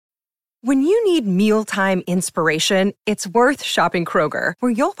When you need mealtime inspiration, it's worth shopping Kroger,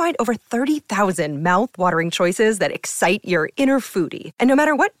 where you'll find over 30,000 mouth-watering choices that excite your inner foodie. And no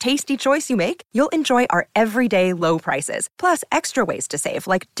matter what tasty choice you make, you'll enjoy our everyday low prices, plus extra ways to save,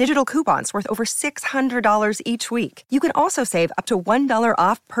 like digital coupons worth over $600 each week. You can also save up to $1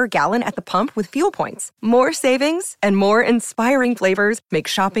 off per gallon at the pump with fuel points. More savings and more inspiring flavors make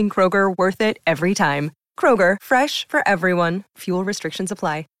shopping Kroger worth it every time. Kroger, fresh for everyone. Fuel restrictions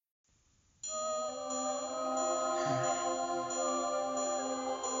apply.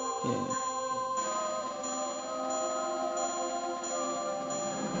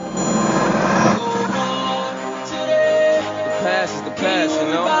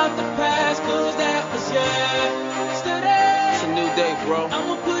 Bro,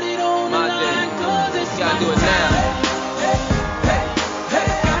 I'ma put it on my day, cause it's gotta do it now.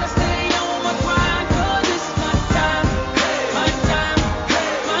 Gotta stay on my grind, cause it's my time. My time.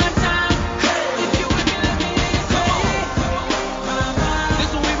 If you with me, let me hear you say it. This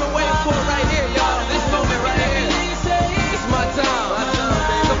is what we've been waiting for right here, y'all. This moment right here. It's my time,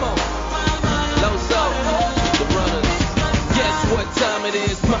 baby. Come on. Low soul, the brothers. Guess what time it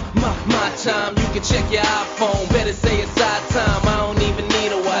is? My time. You can check your iPhone. Better say it's our time.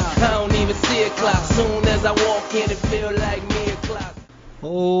 Soon as I walk in, it feel like me o'clock.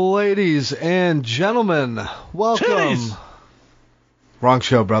 Ladies and gentlemen, welcome. Jeez. Wrong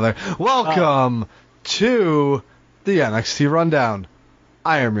show, brother. Welcome to the NXT Rundown.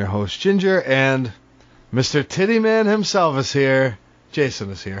 I am your host, Ginger, and Mr. Titty Man himself is here. Jason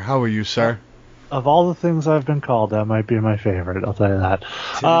is here. How are you, sir? Of all the things I've been called, that might be my favorite. I'll tell you that.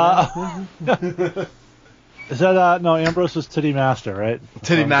 Is that no? Ambrose was Titty Master, right?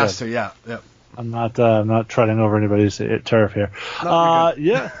 Titty Master, good. Yeah. Yep. I'm not treading over anybody's turf here. No,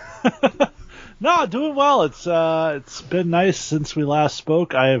 yeah. No, doing well. It's been nice since we last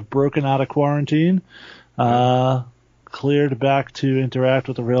spoke. I have broken out of quarantine, cleared back to interact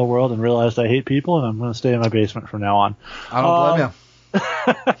with the real world, and realized I hate people, and I'm going to stay in my basement from now on. I don't blame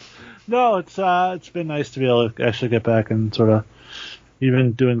you. No, it's been nice to be able to actually get back and sort of.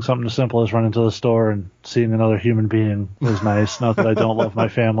 Even doing something as simple as running to the store and seeing another human being was nice. Not that I don't love my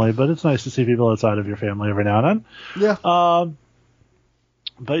family, but it's nice to see people outside of your family every now and then. Yeah.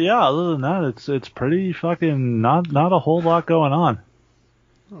 But yeah, other than that, it's pretty fucking not a whole lot going on.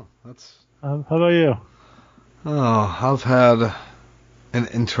 Oh, that's. How about you? Oh, I've had an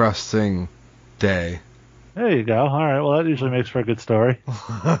interesting day. There you go. All right. Well, that usually makes for a good story.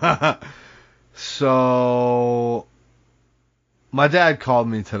 So. My dad called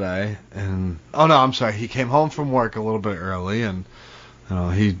me today, and I'm sorry. He came home from work a little bit early, and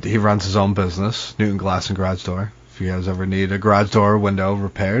he runs his own business, Newton Glass and Garage Door. If you guys ever need a garage door or window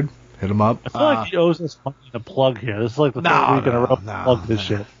repaired, hit him up. I feel like he owes us money to plug here. This is like the third week in a row to plug this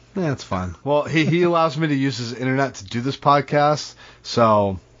shit. Yeah, it's fine. Well, he allows me to use his internet to do this podcast,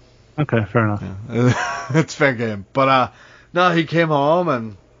 so okay, fair enough. Yeah, it's fair game. But no, he came home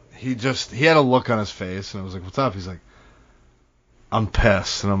and he had a look on his face, and I was like, "What's up?" He's like, I'm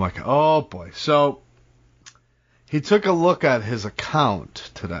pissed. And I'm like, oh boy. So he took a look at his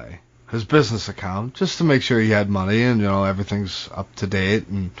account today, his business account, just to make sure he had money and, everything's up to date.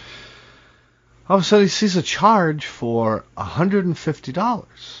 And all of a sudden he sees a charge for $150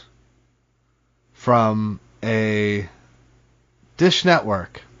 from a Dish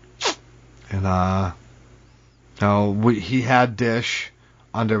Network. And, he had Dish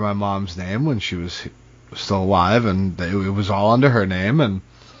under my mom's name when she was still alive, and it was all under her name, and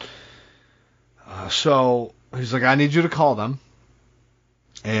so he's like, I need you to call them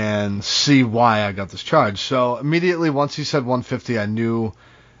and see why I got this charge. So immediately once he said $150, I knew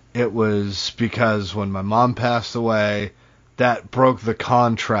it was because when my mom passed away, that broke the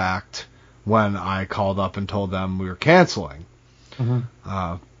contract when I called up and told them we were canceling.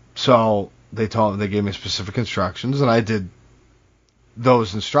 Mm-hmm. So they gave me specific instructions, and I did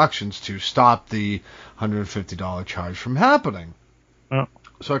those instructions to stop the $150 charge from happening. Oh.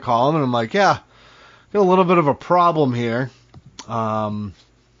 So I call him and I'm like, yeah, got a little bit of a problem here. You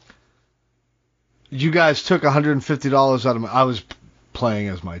guys took $150 out of I was playing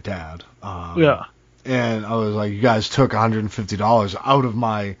as my dad. Yeah. And I was like, you guys took $150 out of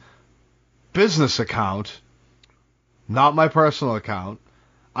my business account, not my personal account.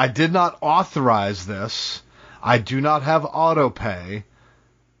 I did not authorize this. I do not have auto pay.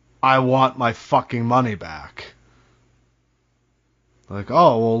 I want my fucking money back. Like,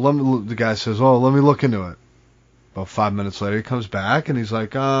 oh, well, the guy says, oh, let me look into it. About 5 minutes later, he comes back and he's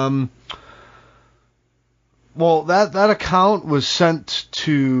like, well, that account was sent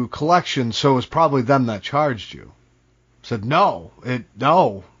to collection, so it was probably them that charged you. I said, no.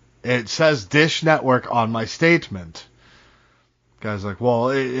 It says Dish Network on my statement. Guy's like, well,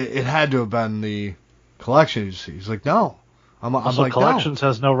 it had to have been the collection agency. He's like, no. I'm like, collections no.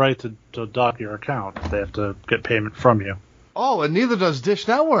 has no right to dock your account. They have to get payment from you. Oh, and neither does Dish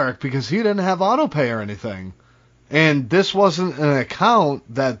Network because he didn't have auto pay or anything. And this wasn't an account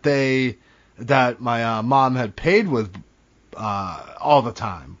that my mom had paid with all the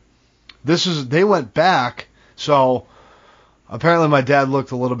time. They went back, so apparently my dad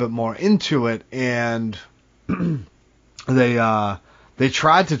looked a little bit more into it, and they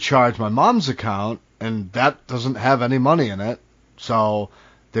tried to charge my mom's account, and that doesn't have any money in it. So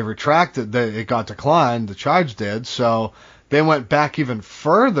they retracted. It got declined. The charge did. So they went back even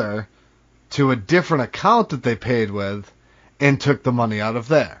further to a different account that they paid with and took the money out of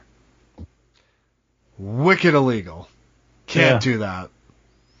there. Wicked illegal. Can't do that.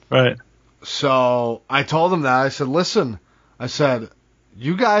 Right. So I told them that. I said, listen,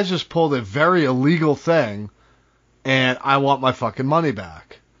 you guys just pulled a very illegal thing, and I want my fucking money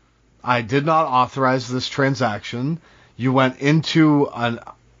back. I did not authorize this transaction. You went into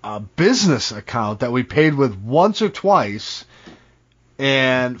a business account that we paid with once or twice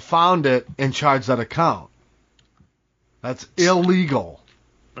and found it and charged that account. That's illegal.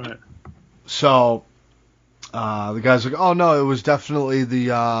 Right. So the guy's like, oh, no, it was definitely the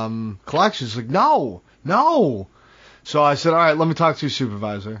collection. He's like, no. So I said, all right, let me talk to your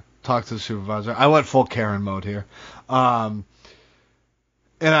supervisor. Talk to the supervisor. I went full Karen mode here.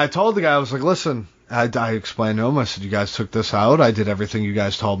 And I told the guy, I was like, listen, I explained to him, I said, you guys took this out. I did everything you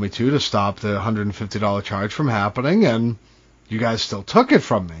guys told me to stop the $150 charge from happening, and you guys still took it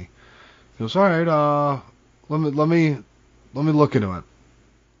from me. He goes, all right, let me look into it.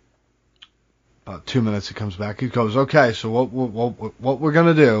 About 2 minutes, he comes back. He goes, okay, so what we're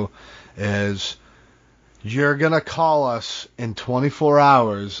going to do is you're going to call us in 24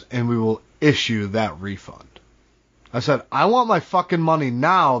 hours, and we will issue that refund. I said, I want my fucking money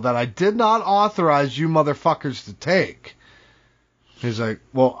now that I did not authorize you motherfuckers to take. He's like,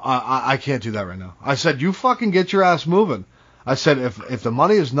 well, I can't do that right now. I said, you fucking get your ass moving. I said, if the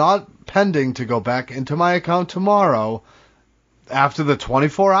money is not pending to go back into my account tomorrow, after the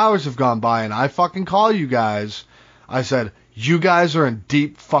 24 hours have gone by and I fucking call you guys, I said, you guys are in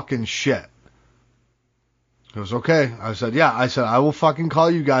deep fucking shit. He goes, okay. I said, yeah. I said, I will fucking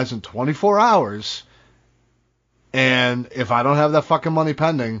call you guys in 24 hours. And if I don't have that fucking money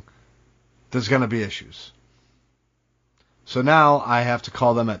pending, there's going to be issues. So now I have to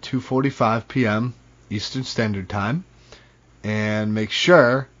call them at 2:45 p.m. Eastern Standard Time and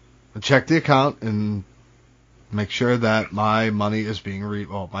check the account and make sure that my money is being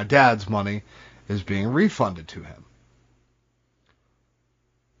my dad's money is being refunded to him.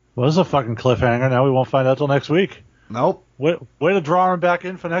 Well, this is a fucking cliffhanger. Now we won't find out till next week. Nope. Way to draw him back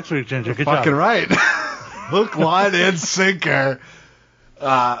in for next week, Ginger. Good fucking job. Right. Hook, line, and sinker.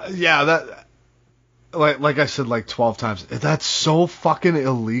 Yeah, that. Like I said, like 12 times. That's so fucking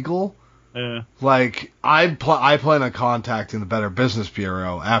illegal. Yeah. Like I plan on contacting the Better Business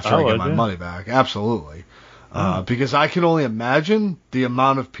Bureau after I get my money back. Absolutely. Because I can only imagine the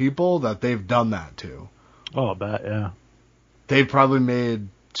amount of people that they've done that to. Oh, I bet. Yeah. They probably made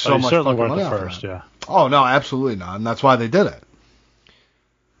so much fucking money. Certainly weren't the first. Yeah. Oh no, absolutely not, and that's why they did it.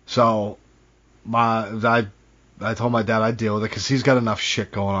 So. I told my dad I'd deal with it because he's got enough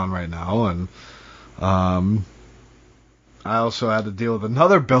shit going on right now, and I also had to deal with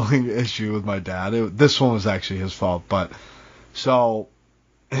another billing issue with my dad. This one was actually his fault, but so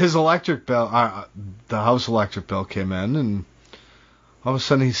his electric bill, the house electric bill came in, and all of a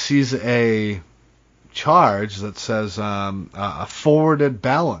sudden he sees a charge that says a forwarded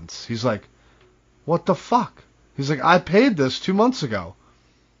balance. He's like, what the fuck? He's like, I paid this 2 months ago.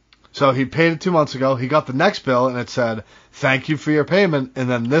 So he paid it 2 months ago. He got the next bill, and it said, thank you for your payment. And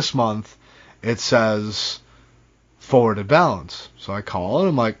then this month, it says forwarded balance. So I call, and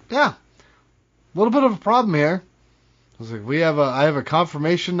I'm like, yeah, a little bit of a problem here. I was like, I have a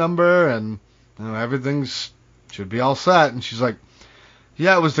confirmation number, and everything's should be all set. And she's like,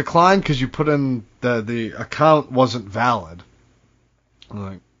 yeah, it was declined because you put in the account wasn't valid. I'm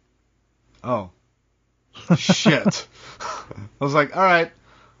like, oh, shit. I was like, all right.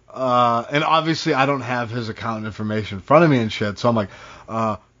 And obviously I don't have his account information in front of me and shit, so I'm like,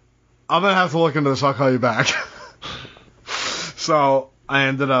 I'm going to have to look into this, I'll call you back. So I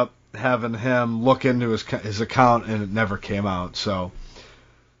ended up having him look into his account, and it never came out, so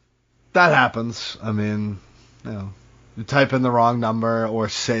that happens. I mean, you type in the wrong number, or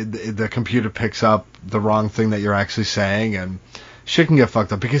say the computer picks up the wrong thing that you're actually saying, and shit can get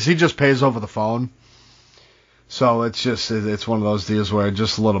fucked up, because he just pays over the phone. So it's one of those deals where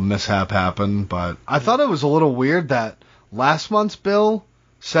just a little mishap happened. But I thought it was a little weird that last month's bill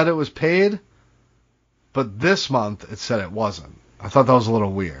said it was paid, but this month it said it wasn't. I thought that was a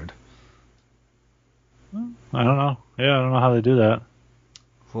little weird. I don't know. Yeah, I don't know how they do that.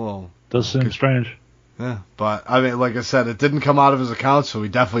 Well, Does seem strange. Yeah, but I mean, like I said, it didn't come out of his account, so he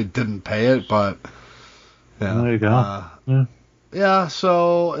definitely didn't pay it. But yeah, there you go. Yeah,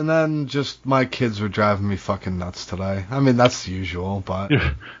 so, and then just my kids were driving me fucking nuts today. I mean, that's the usual, but...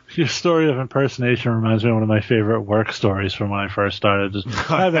 Your story of impersonation reminds me of one of my favorite work stories from when I first started.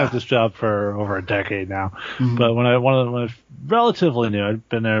 I've had this job for over a decade now, but when I relatively new, I'd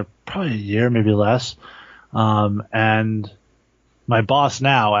been there probably a year, maybe less, and my boss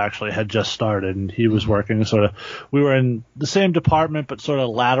now actually had just started, and he was working we were in the same department, but sort of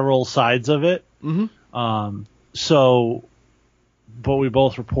lateral sides of it. But we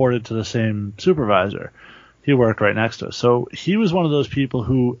both reported to the same supervisor. He worked right next to us. So he was one of those people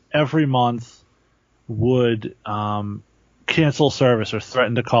who every month would cancel service or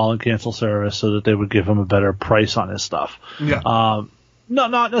threaten to call and cancel service so that they would give him a better price on his stuff. Yeah.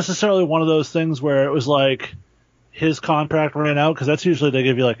 Not necessarily one of those things where it was like his contract ran out, because that's usually they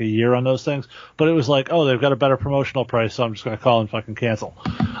give you like a year on those things. But it was like, oh, they've got a better promotional price, so I'm just going to call and fucking cancel.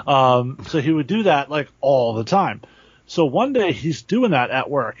 So he would do that like all the time. So one day he's doing that at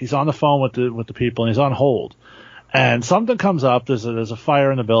work. He's on the phone with the people, and he's on hold. And something comes up. There's a fire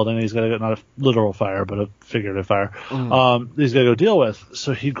in the building. He's got to get, not a literal fire, but a figurative fire. He's got to go deal with.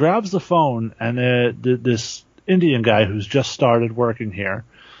 So he grabs the phone, and this Indian guy who's just started working here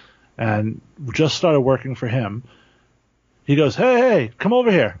and just started working for him, he goes, hey, come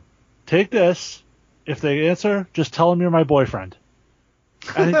over here. Take this. If they answer, just tell them you're my boyfriend.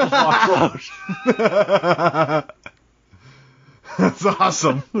 And he just walks out. That's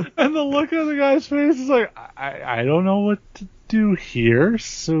awesome. And the look on the guy's face is like, I don't know what to do here,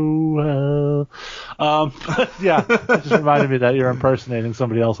 so but yeah, it just reminded me that you're impersonating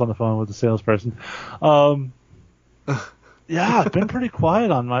somebody else on the phone with the salesperson. Yeah, it's been pretty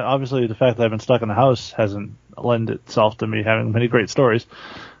quiet on my. Obviously, the fact that I've been stuck in the house hasn't lent itself to me having many great stories.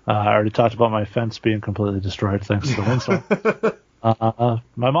 I already talked about my fence being completely destroyed thanks to the windstorm.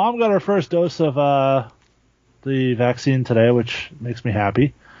 My mom got her first dose of the vaccine today, which makes me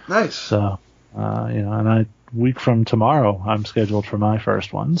happy. Nice. So, and a week from tomorrow, I'm scheduled for my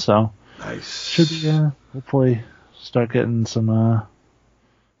first one. So, nice. Should be hopefully start getting some.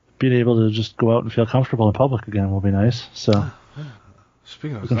 Being able to just go out and feel comfortable in public again will be nice. So,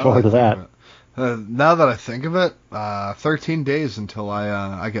 speaking of, looking forward to that. Now that I think of it, 13 days until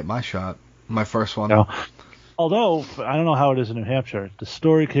I get my shot, my first one. No. Although, I don't know how it is in New Hampshire. The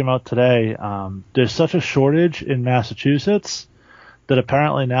story came out today. There's such a shortage in Massachusetts that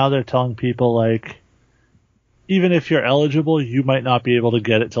apparently now they're telling people, like, even if you're eligible, you might not be able to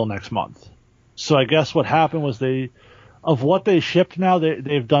get it till next month. So I guess what happened was of what they shipped now,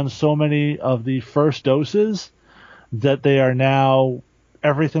 they've done so many of the first doses that they are now,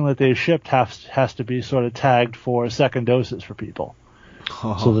 everything that they've shipped has to be sort of tagged for second doses for people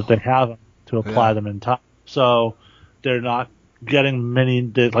so that they have them to apply them in time. So they're not getting many.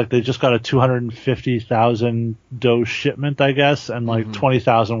 They just got a 250,000 dose shipment, I guess, and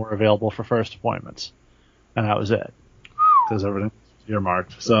 20,000 were available for first appointments, and that was it because everything was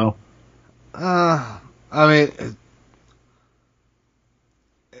earmarked. So, I mean,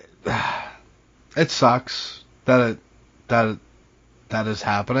 it sucks that is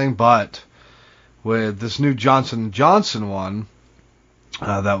happening, but with this new Johnson & Johnson one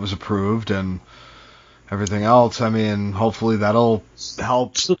that was approved and everything else, I mean, hopefully that'll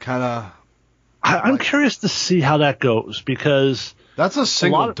help kind of... I'm curious to see how that goes, because... That's a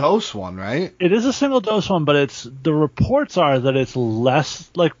single dose one, right? It is a single dose one, but the reports are that it's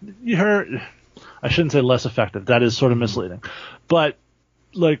less, like, you heard... I shouldn't say less effective. That is sort of misleading. But,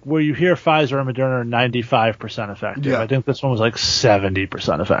 like, where you hear Pfizer and Moderna are 95% effective. Yeah. I think this one was, like,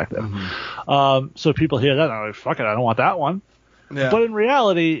 70% effective. So people hear that and they're like, fuck it, I don't want that one. Yeah. But in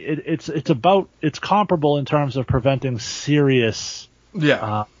reality, it's comparable in terms of preventing serious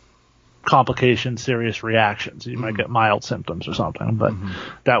complications, serious reactions. You might get mild symptoms or something, but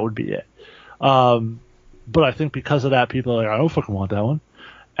that would be it. But I think because of that, people are like, I don't fucking want that one.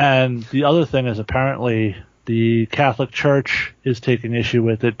 And the other thing is apparently the Catholic Church is taking issue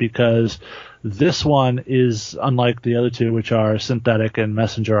with it because this one is, unlike the other two, which are synthetic and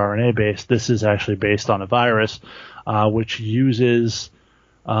messenger RNA based, this is actually based on a virus which uses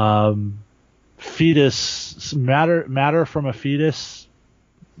fetus matter from a fetus.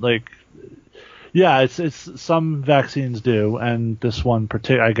 Like, yeah, it's some vaccines do, and this one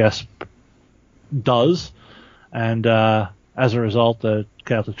I guess does. And as a result, the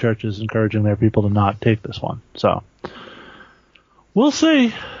Catholic Church is encouraging their people to not take this one. So we'll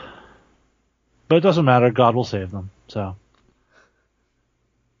see. But it doesn't matter. God will save them. So.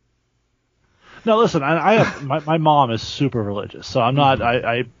 No, listen. I have my mom is super religious, so I'm not.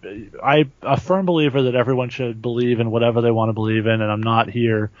 I'm a firm believer that everyone should believe in whatever they want to believe in, and I'm not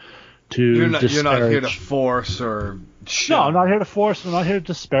here to. You're not here to force or. No, I'm not here to force. I'm not here to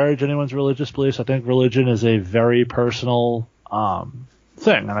disparage anyone's religious beliefs. I think religion is a very personal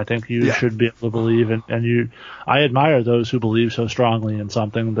thing, and I think you should be able to believe. I admire those who believe so strongly in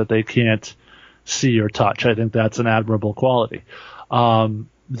something that they can't see or touch. I think that's an admirable quality.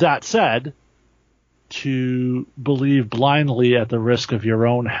 That said, to believe blindly at the risk of your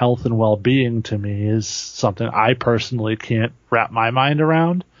own health and well-being, to me, is something I personally can't wrap my mind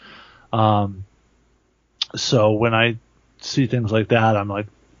around. So when I see things like that, I'm like,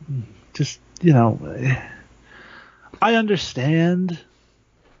 just, I understand.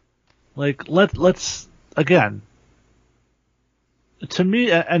 Like, let's again, to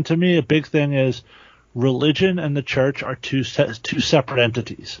me, a big thing is religion and the church are two separate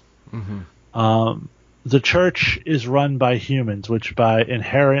entities. Mm-hmm. The church is run by humans, which by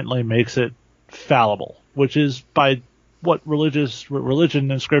inherently makes it fallible, which is by what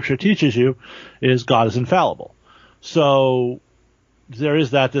religion and scripture teaches you is God is infallible. So there is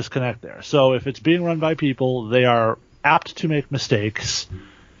that disconnect there. So if it's being run by people, they are apt to make mistakes,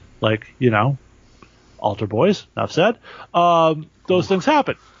 like, altar boys, enough said. Those things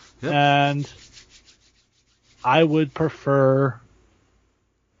happen. Yep. And I would prefer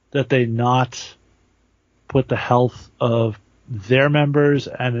that they not put the health of their members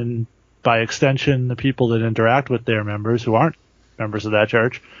and by extension the people that interact with their members who aren't members of that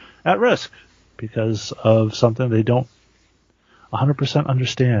church at risk because of something they don't 100%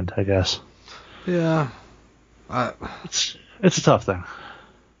 understand, I guess. Yeah. It's a tough thing.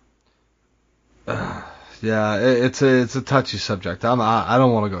 Yeah, it's a touchy subject. I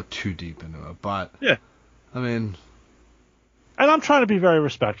don't want to go too deep into it, but yeah. I mean, and I'm trying to be very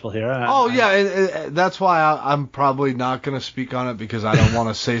respectful here. And that's why I'm probably not going to speak on it because I don't want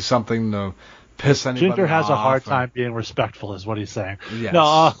to say something to piss anybody off. Ginger has a hard time being respectful, is what he's saying. Yes.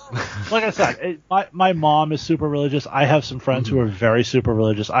 No, like I said, my mom is super religious. I have some friends who are very super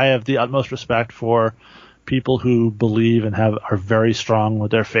religious. I have the utmost respect for people who believe and are very strong with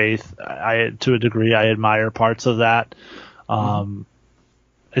their faith. To a degree, I admire parts of that.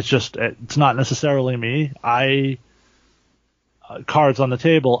 It's not necessarily me. Cards on the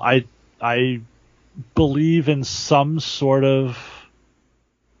table. I believe in some sort of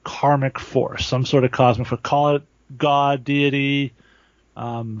karmic force, some sort of cosmic force. Call it God, deity,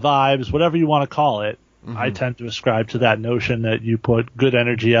 vibes, whatever you want to call it. Mm-hmm. I tend to ascribe to that notion that you put good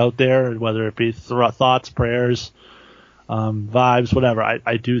energy out there, whether it be thoughts, prayers, vibes, whatever.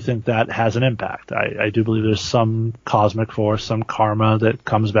 I do think that has an impact. I do believe there's some cosmic force, some karma that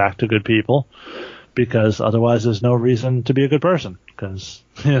comes back to good people, because otherwise there's no reason to be a good person. Because,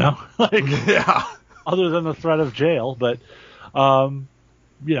 other than the threat of jail. But, I've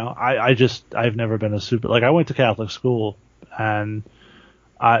never been a super, I went to Catholic school, and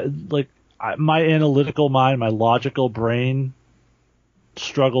my analytical mind, my logical brain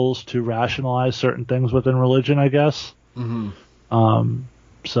struggles to rationalize certain things within religion, I guess. Mm-hmm.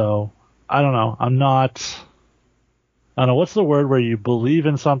 So I don't know. I don't know, what's the word where you believe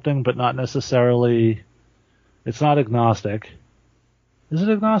in something but not necessarily, it's not agnostic. Is it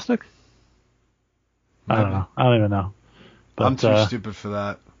agnostic? Maybe. I don't know. I don't even know. But, I'm too stupid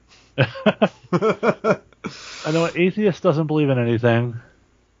for that. I know an atheist doesn't believe in anything.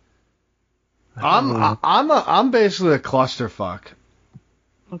 I'm basically a clusterfuck.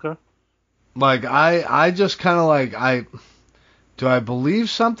 Okay. I just kind of do I believe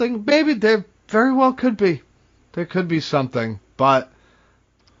something? Maybe there very well could be. There could be something, but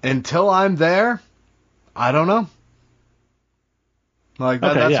until I'm there, I don't know.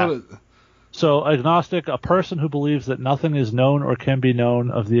 That's what it... So, agnostic, a person who believes that nothing is known or can be known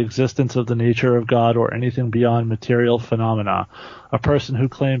of the existence of the nature of God or anything beyond material phenomena. A person who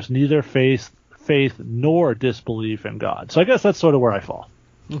claims neither faith nor disbelief in God. So I guess that's sort of where I fall.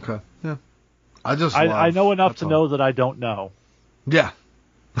 Okay, yeah. I know enough to know that I don't know. Yeah.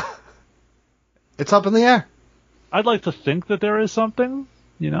 It's up in the air. I'd like to think that there is something,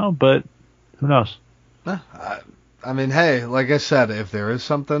 but who knows? I mean, hey, like I said, if there is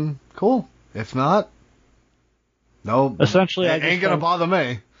something, cool. If not, no. Essentially, it ain't going to bother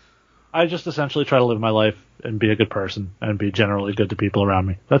me. I just essentially try to live my life and be a good person and be generally good to people around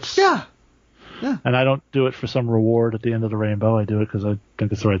me. Yeah. And I don't do it for some reward at the end of the rainbow. I do it because I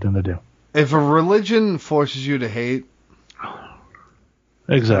think it's the right thing to do. If a religion forces you to hate,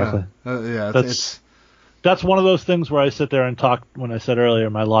 Exactly. That's one of those things where I sit there and talk. When I said earlier,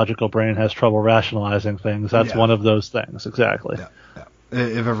 my logical brain has trouble rationalizing things. That's one of those things. Exactly. Yeah.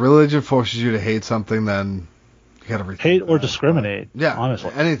 If a religion forces you to hate something, then you got to hate or discriminate.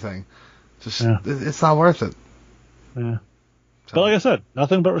 Honestly, anything. Just it's not worth it. Yeah. So. But like I said,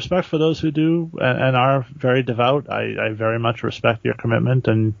 nothing but respect for those who do and are very devout. I very much respect your commitment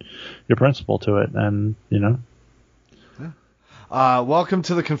and your principle to it, and Yeah. Welcome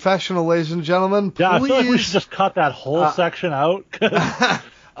to the confessional, ladies and gentlemen. Please. Yeah, I feel like we should just cut that whole section out.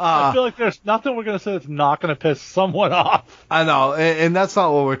 I feel like there's nothing we're going to say that's not going to piss someone off. I know, and that's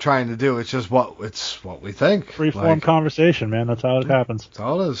not what we're trying to do. It's just what we think. Free-form conversation, man. That's how it happens. That's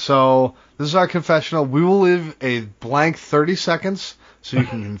how it is. So this is our confessional. We will leave a blank 30 seconds so you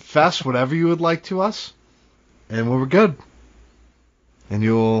can confess whatever you would like to us, and we're good. And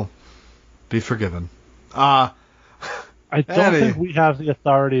you'll be forgiven. I don't think we have the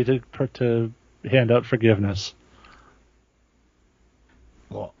authority to hand out forgiveness.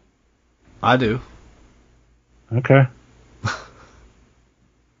 Well, I do. Okay.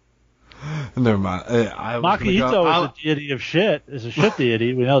 Never mind. Makihito is a deity of shit. Is a shit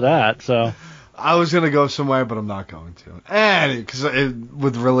deity. We know that. So. I was gonna go somewhere, but I'm not going to. And because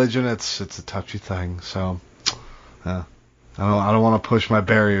with religion, it's a touchy thing. So, I don't want to push my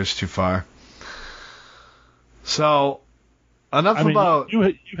barriers too far. So. Enough about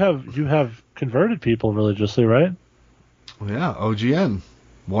you have converted people religiously, right? Yeah, OGN,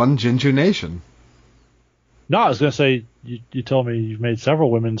 one Ginger Nation. No, I was gonna say you told me you've made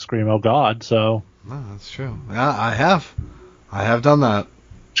several women scream, "Oh God!" So no, that's true. Yeah, I have done that.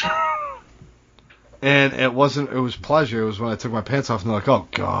 And it was pleasure. It was when I took my pants off and they're like, "Oh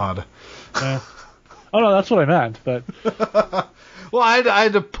God." Yeah. Oh no, that's what I meant. But well, I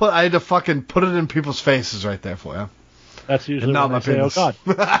had to fucking put it in people's faces right there for you. That's usually when I say, "Oh God."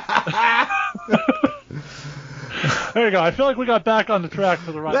 There you go. I feel like we got back on the track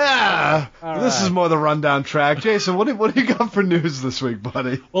for the rundown. Yeah, this is more the rundown track. Jason, what do you got for news this week,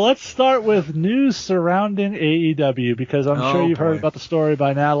 buddy? Well, let's start with news surrounding AEW because I'm sure you've heard about the story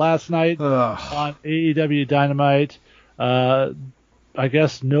by now. Last night on AEW Dynamite, I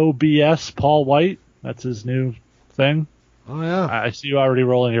guess no BS. Paul White, that's his new thing. Oh yeah. I see you already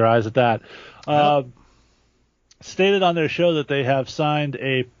rolling your eyes at that. Yep. Stated on their show that they have signed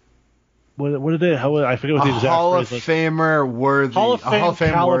a what did they? I forget what the exact Hall of phrase Famer worthy, Hall of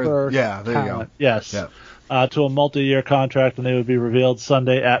Fame caliber. Yeah, there talent. You go. Yes, yep. To a multi-year contract, and they would be revealed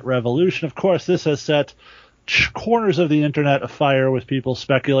Sunday at Revolution. Of course, this has set corners of the internet afire with people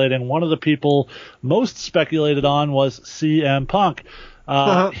speculating. One of the people most speculated on was CM Punk.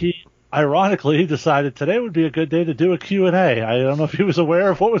 He ironically decided today would be a good day to do a Q&A. I don't know if he was aware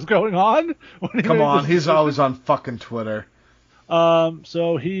of what was going on. Come on, he's always on fucking Twitter.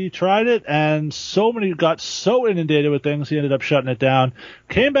 So he tried it, and got so inundated with things, he ended up shutting it down.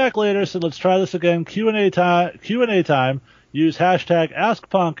 Came back later, said, let's try this again. Q&A time. Use hashtag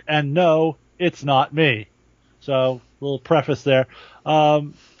AskPunk, and no, it's not me. So, little preface there.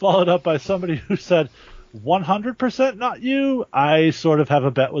 Followed up by somebody who said, 100% not you. I sort of have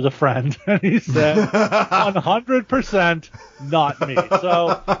a bet with a friend. And he said, 100% not me.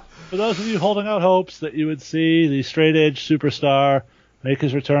 So, for those of you holding out hopes that you would see the straight-edge superstar make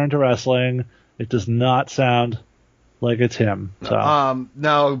his return to wrestling, it does not sound like it's him. So.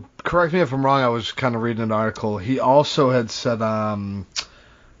 Now, correct me if I'm wrong, I was kind of reading an article. He also had said, there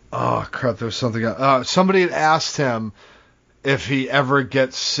was something. Somebody had asked him if he ever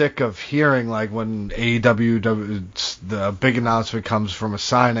gets sick of hearing, like when AEW, the big announcement comes from a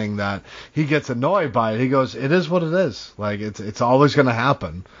signing, that he gets annoyed by it. He goes, it is what it is. Like, it's always going to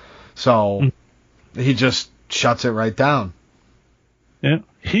happen. So he just shuts it right down. Yeah.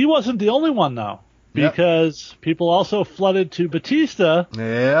 He wasn't the only one, though, because people also flooded to Batista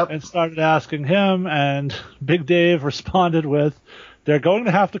and started asking him, and Big Dave responded with, they're going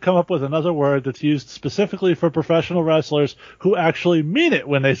to have to come up with another word that's used specifically for professional wrestlers who actually mean it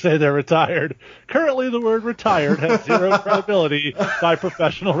when they say they're retired. Currently, the word retired has zero credibility by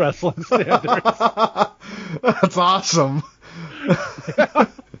professional wrestling standards. That's awesome.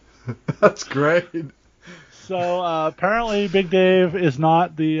 That's great. So apparently, Big Dave is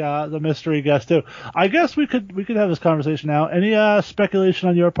not the mystery guest too. I guess we could have this conversation now. Any speculation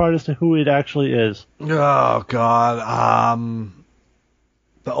on your part as to who it actually is? Oh God.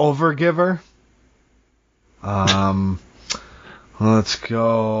 The Overgiver. Let's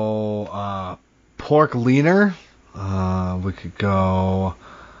go. Pork Leaner. We could go.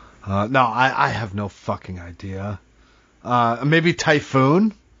 No, I have no fucking idea. Maybe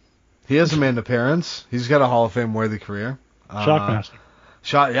Typhoon. He hasn't made an appearance. He's got a Hall of Fame worthy career. Shockmaster.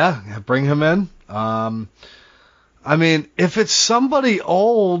 Yeah, bring him in. I mean, if it's somebody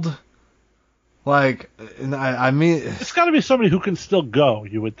old, like, I mean... It's got to be somebody who can still go,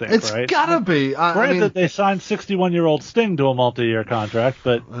 you would think, it's right? It's got to be. Granted, they signed 61-year-old Sting to a multi-year contract,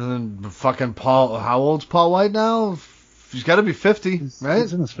 but... And then fucking Paul... How old's Paul White now? He's got to be 50, right?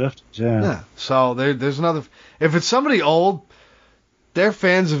 He's in his 50s, yeah. Yeah, so there's another... If it's somebody old, their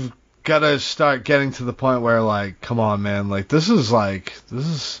fans have got to start getting to the point where, like, come on, man, like, this is...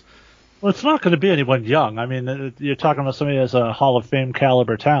 Well, it's not going to be anyone young. I mean, you're talking about somebody as a Hall of Fame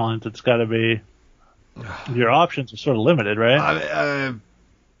caliber talent. It's got to be... Your options are sort of limited, right?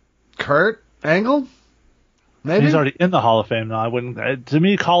 Kurt Angle? Maybe? He's already in the Hall of Fame now. I wouldn't... to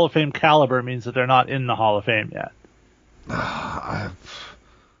me, Hall of Fame caliber means that they're not in the Hall of Fame yet. I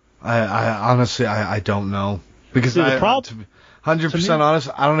honestly, I don't know. Because See, to be 100% honest,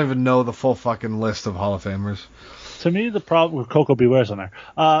 I don't even know the full fucking list of Hall of Famers. To me, the problem with Coco Beware's on there.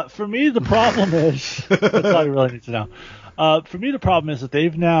 For me, the problem is that's all you really need to know. For me, the problem is that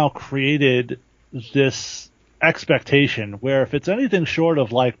they've now created this expectation where if it's anything short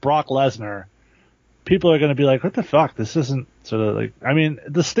of like Brock Lesnar, people are going to be like, "What the fuck? This isn't sort of like." I mean,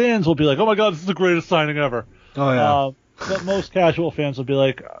 the stands will be like, "Oh my god, this is the greatest signing ever." Oh yeah. But most casual fans will be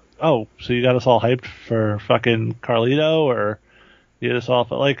like, "Oh, so you got us all hyped for fucking Carlito, or you got us all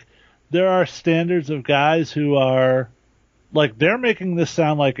like." There are standards of guys who are, like, they're making this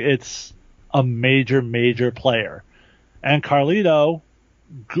sound like it's a major player. And Carlito,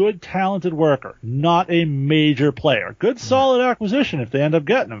 good, talented worker, not a major player. Good, solid acquisition if they end up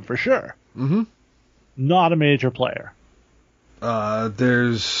getting him, for sure. Mm-hmm. Not a major player. I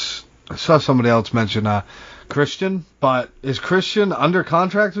saw somebody else mention Christian, but is Christian under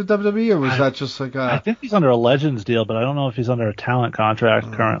contract with WWE, or was that just like I think he's under a Legends deal, but I don't know if he's under a talent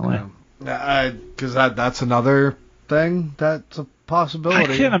contract currently. Because that's another thing that's a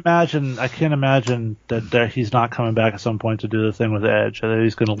possibility. I can't imagine that he's not coming back at some point to do the thing with Edge. That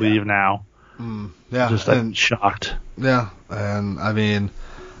he's going to leave now. Yeah, just shocked. Yeah, and I mean,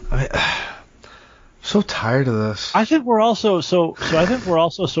 so tired of this. I think we're also I think we're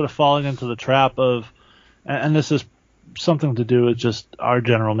also sort of falling into the trap of, and this is something to do with just our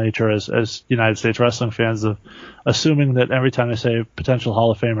general nature as United States wrestling fans, of assuming that every time they say potential Hall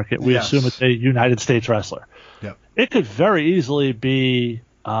of Famer, we assume it's a United States wrestler. Yep. It could very easily be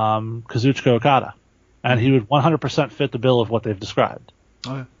Kazuchika Okada, and he would 100% fit the bill of what they've described.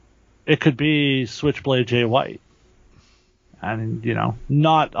 Oh, yeah. It could be Switchblade Jay White, and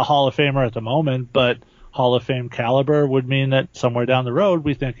not a Hall of Famer at the moment, but Hall of Fame caliber would mean that somewhere down the road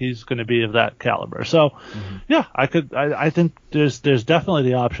we think he's going to be of that caliber. So, yeah, I think there's definitely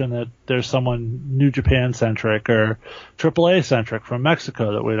the option that there's someone New Japan centric or AAA centric from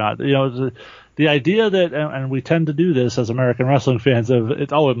Mexico that we're not. The idea that, and we tend to do this as American wrestling fans, of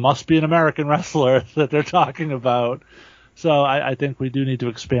it must be an American wrestler that they're talking about. So I think we do need to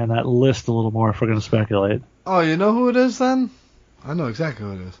expand that list a little more if we're going to speculate. Oh, you know who it is then? I know exactly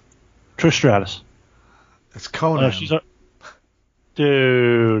who it is. Trish Stratus. It's Conan.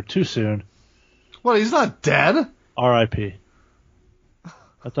 Dude, too soon. What, he's not dead? R.I.P.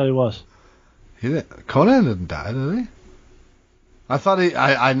 I thought he was. Conan didn't die, did he? I thought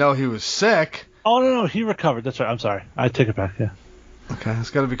I know he was sick. Oh, no, he recovered. That's right. I'm sorry. I take it back, yeah. Okay, it's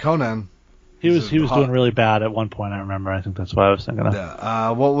got to be Conan. He was doing really bad at one point, I remember. I think that's what I was thinking of.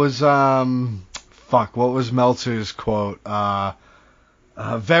 Yeah. What was Meltzer's quote?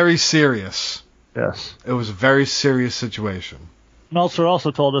 Very serious. Yes. It was a very serious situation. Meltzer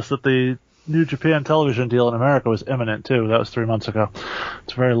also told us that the New Japan television deal in America was imminent, too. That was 3 months ago.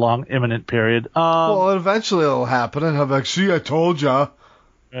 It's a very long, imminent period. Well, eventually it'll happen, and I'll be like, see, I told ya.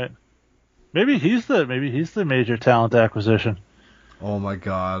 Right. Maybe he's the major talent acquisition. Oh, my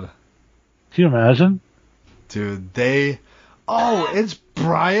God. Can you imagine? Dude, it's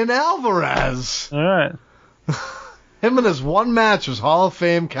Brian Alvarez. All right. Him in his one match was Hall of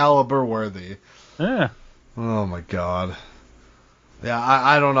Fame caliber worthy. Yeah. Oh, my God. Yeah,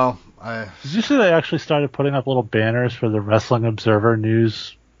 I don't know. Did you see they actually started putting up little banners for the Wrestling Observer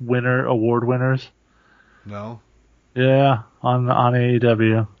News award winners? No. Yeah, on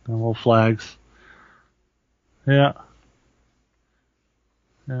AEW. The little flags. Yeah.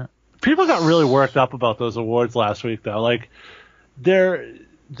 Yeah. People got really worked up about those awards last week, though. Like, they're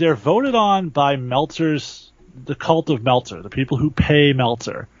voted on by the cult of Meltzer, the people who pay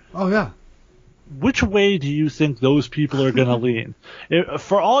Meltzer. Oh, yeah. Which way do you think those people are going to lean?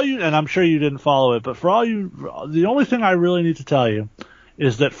 For all you, and I'm sure you didn't follow it, but for all you, the only thing I really need to tell you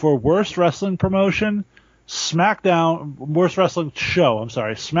is that for worst wrestling promotion, Worst wrestling show, I'm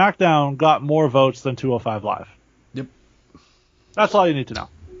sorry. SmackDown got more votes than 205 Live. Yep. That's all you need to know.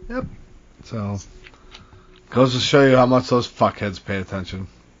 Yep. So, goes to show you how much those fuckheads pay attention.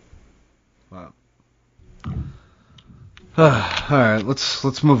 Wow. Alright,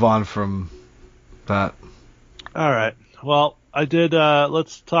 let's move on from that. Alright. Well,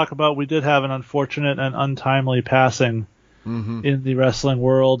 let's talk about, we did have an unfortunate and untimely passing in the wrestling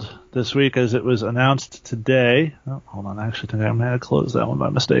world this week, as it was announced today. Oh, hold on, I actually think I may have closed that one by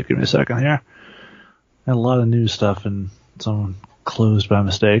mistake. Give me a second here. Had a lot of news stuff and someone closed by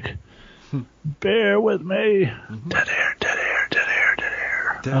mistake. Bear with me. Dead air. Dead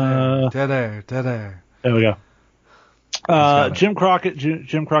air. There we go. Jim Crockett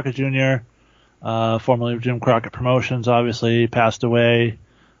Jr., formerly of Jim Crockett Promotions, obviously passed away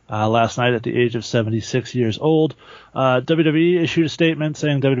last night at the age of 76 years old. WWE issued a statement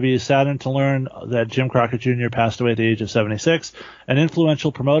saying WWE is saddened to learn that Jim Crockett Jr. passed away at the age of 76. An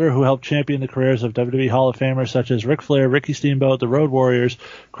influential promoter who helped champion the careers of WWE Hall of Famers such as Ric Flair, Ricky Steamboat, the Road Warriors,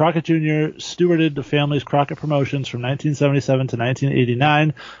 Crockett Jr. stewarded the family's Crockett Promotions from 1977 to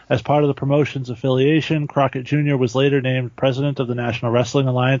 1989. As part of the promotion's affiliation, Crockett Jr. was later named president of the National Wrestling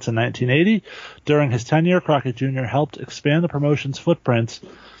Alliance in 1980. During his tenure, Crockett Jr. helped expand the promotion's footprints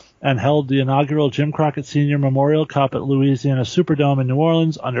and held the inaugural Jim Crockett Sr. Memorial Cup at Louisiana Superdome in New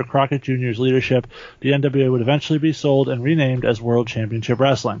Orleans. Under Crockett Jr.'s leadership, the NWA would eventually be sold and renamed as World Championship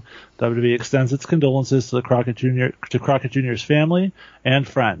Wrestling. WWE extends its condolences to Crockett Jr.'s family and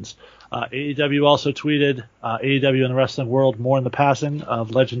friends. AEW also tweeted, AEW and the wrestling world mourn the passing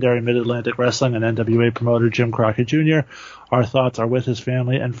of legendary Mid-Atlantic Wrestling and NWA promoter Jim Crockett Jr. Our thoughts are with his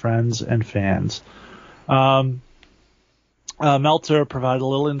family and friends and fans. Meltzer provided a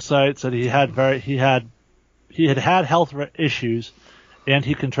little insight, said he had health issues, and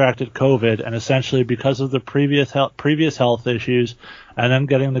he contracted COVID, and essentially because of the previous health issues, and then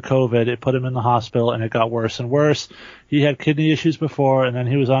getting the COVID, it put him in the hospital, and it got worse and worse. He had kidney issues before, and then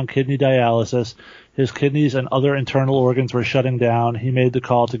he was on kidney dialysis. His kidneys and other internal organs were shutting down. He made the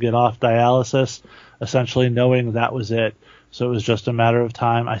call to get off dialysis, essentially knowing that was it. So it was just a matter of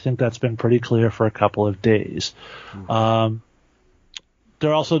time. I think that's been pretty clear for a couple of days. There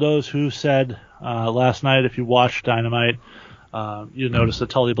are also those who said last night, if you watched Dynamite, you noticed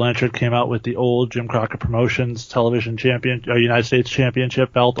that Tully Blanchard came out with the old Jim Crockett Promotions television United States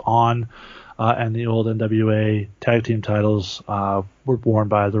Championship belt on, and the old NWA tag team titles were worn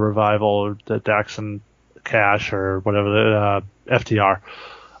by the Revival, the Dax and Cash, or whatever, the FTR.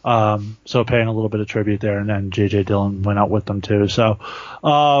 So paying a little bit of tribute there, and then J.J. Dillon went out with them too. So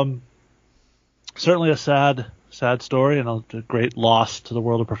certainly a sad story and a great loss to the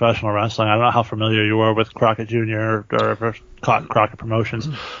world of professional wrestling. I don't know how familiar you were with Crockett Jr. or Crockett Promotions.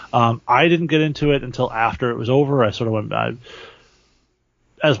 I didn't get into it until after it was over. I sort of went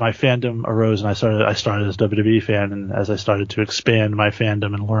as my fandom arose, and I started as a WWE fan, and as I started to expand my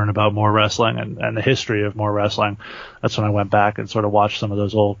fandom and learn about more wrestling and the history of more wrestling, that's when I went back and sort of watched some of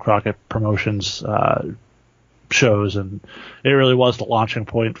those old Crockett Promotions shows, and it really was the launching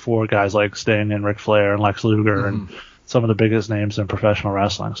point for guys like Sting and Ric Flair and Lex Luger and some of the biggest names in professional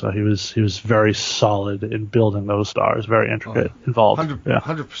wrestling. So he was very solid in building those stars, very intricate, involved.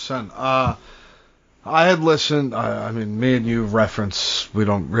 100%. I had listened. I mean, me and you reference. We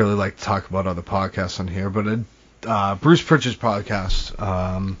don't really like to talk about other podcasts on here, but Bruce Pritchard's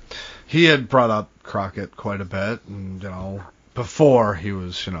podcast, he had brought up Crockett quite a bit, and before he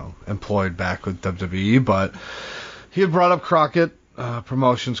was, employed back with WWE, but he had brought up Crockett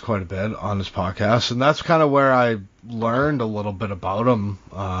Promotions quite a bit on his podcast, and that's kind of where I learned a little bit about him.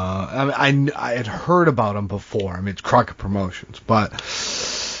 I had heard about him before. I mean, it's Crockett Promotions, but,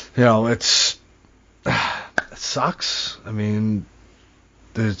 it sucks. I mean,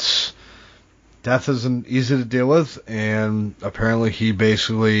 death isn't easy to deal with, and apparently he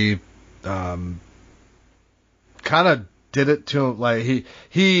basically kind of did it to him, like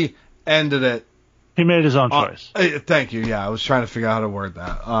he ended it. He made his own choice. Thank you. Yeah, I was trying to figure out how to word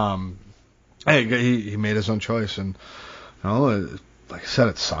that. He made his own choice, and like I said,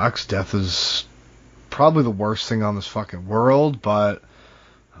 it sucks. Death is probably the worst thing on this fucking world, but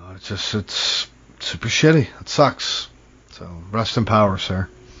it's super shitty. It sucks. So rest in power, sir.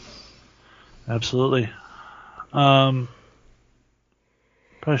 Absolutely. Probably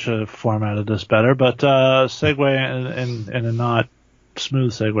should have formatted this better, but segue in a not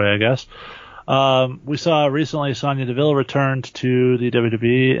smooth segue, I guess. We saw recently Sonya Deville returned to the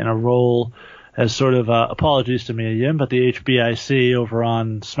WWE in a role as sort of apologies to Mia Yim, but the HBIC over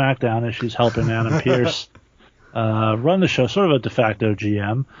on SmackDown, as she's helping Adam Pearce run the show, sort of a de facto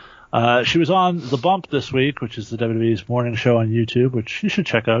GM. She was on The Bump this week, which is the WWE's morning show on YouTube, which you should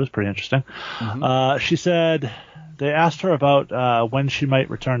check out. It's pretty interesting. She said they asked her about when she might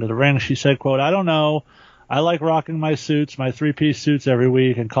return to the ring. She said, quote, "I don't know. I like rocking my suits, my three-piece suits every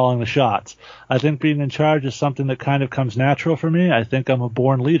week and calling the shots. I think being in charge is something that kind of comes natural for me. I think I'm a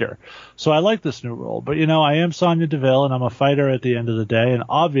born leader. So I like this new role. But, I am Sonya Deville, and I'm a fighter at the end of the day. And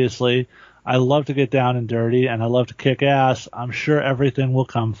obviously, I love to get down and dirty, and I love to kick ass. I'm sure everything will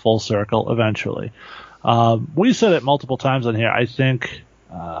come full circle eventually." We said it multiple times on here. I think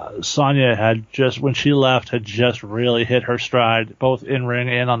Sonya had when she left, had just really hit her stride, both in ring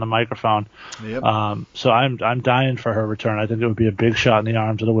and on the microphone. Yep. So I'm dying for her return. I think it would be a big shot in the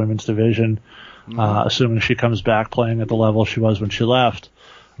arms of the women's division, assuming she comes back playing at the level she was when she left.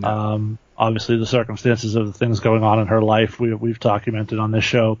 Obviously, the circumstances of the things going on in her life, we've documented on this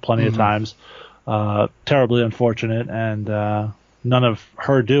show plenty of times. Terribly unfortunate, and none of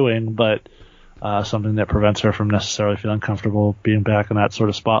her doing, but something that prevents her from necessarily feeling comfortable being back in that sort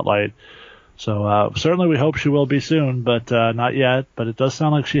of spotlight. So certainly we hope she will be soon, but not yet. But it does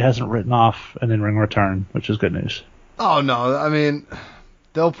sound like she hasn't written off an in-ring return, which is good news. Oh, no. I mean,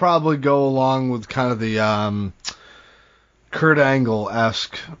 they'll probably go along with kind of the Kurt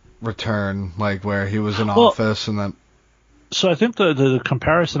Angle-esque return, like where he was in office and then... So I think the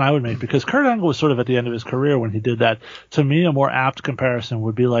comparison I would make, because Kurt Angle was sort of at the end of his career when he did that, to me a more apt comparison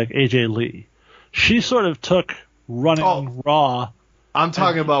would be like AJ Lee. She sort of took running Raw. I'm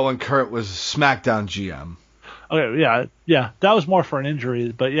talking about when Kurt was SmackDown GM. Okay, yeah. That was more for an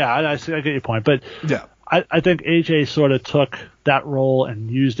injury, but yeah, I get your point. But yeah, I think AJ sort of took that role and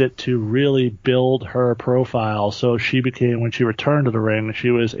used it to really build her profile. So she became, when she returned to the ring, she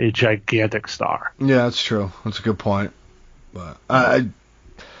was a gigantic star. Yeah, that's true. That's a good point. But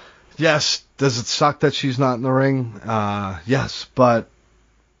yes, does it suck that she's not in the ring? Yes, but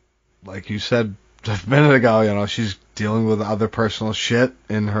like you said a minute ago, she's dealing with other personal shit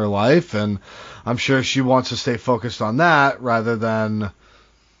in her life, and I'm sure she wants to stay focused on that rather than,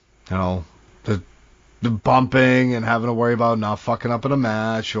 the bumping and having to worry about not fucking up in a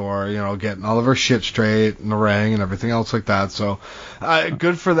match or, getting all of her shit straight in the ring and everything else like that. So,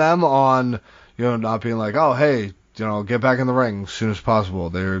 good for them on, not being like, oh, hey, get back in the ring as soon as possible.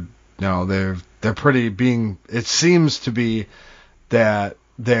 They're pretty being, it seems to be that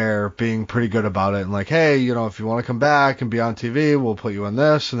they're being pretty good about it and like, hey, if you want to come back and be on TV, we'll put you in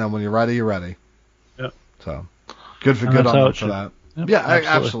this, and then when you're ready, you're ready. Yep. So, good on them for that. Yep, yeah,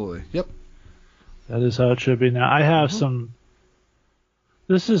 absolutely. Yep. That is how it should be. Now, I have some...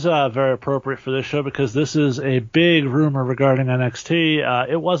 This is very appropriate for this show because this is a big rumor regarding NXT.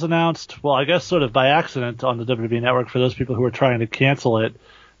 It was announced, well, I guess sort of by accident on the WWE Network for those people who were trying to cancel it.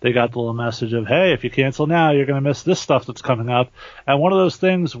 They got the little message of, hey, if you cancel now, you're going to miss this stuff that's coming up. And one of those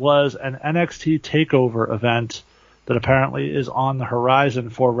things was an NXT TakeOver event that apparently is on the horizon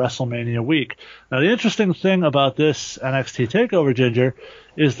for WrestleMania week. Now, the interesting thing about this NXT TakeOver, Ginger,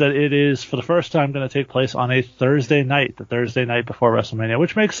 is that it is, for the first time, going to take place on a Thursday night, the Thursday night before WrestleMania,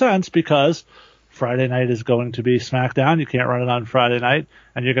 which makes sense because Friday night is going to be SmackDown. You can't run it on Friday night,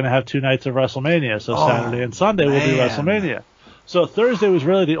 and you're going to have 2 nights of WrestleMania. So Saturday and Sunday will be WrestleMania. So Thursday was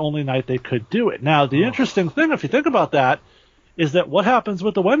really the only night they could do it. Now, the interesting thing, if you think about that, is that what happens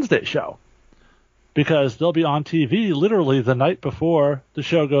with the Wednesday show? Because they'll be on TV literally the night before the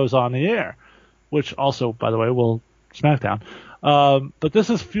show goes on the air, which also, by the way, will SmackDown. But this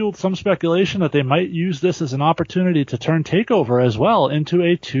has fueled some speculation that they might use this as an opportunity to turn TakeOver as well into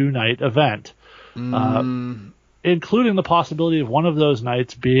a 2-night event, including the possibility of one of those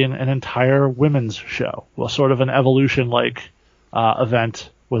nights being an entire women's show, well, sort of an evolution-like event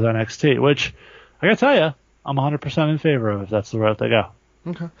with NXT, which I gotta tell you, I'm 100% in favor of if that's the route they go.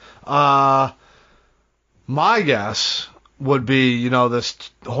 Okay. My guess would be,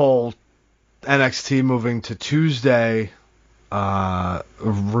 this whole NXT moving to Tuesday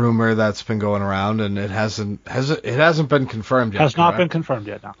rumor that's been going around, and it hasn't been confirmed yet. Has not been confirmed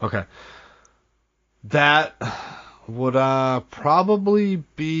yet, no. Okay. That would probably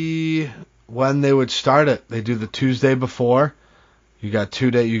be when they would start it. They do the Tuesday before. You got 2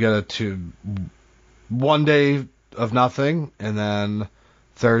 days. You got 1 day of nothing, and then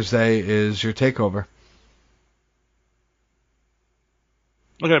Thursday is your TakeOver.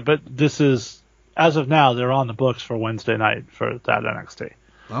 Okay, but this is, as of now, they're on the books for Wednesday night for that NXT.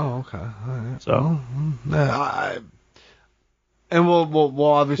 Oh, okay. All right. So, and we'll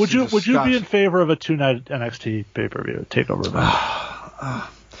obviously. Would you be in favor of a 2-night NXT pay-per-view TakeOver event?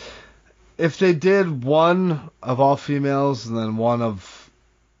 If they did one of all females and then one of,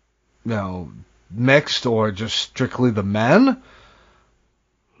 mixed or just strictly the men,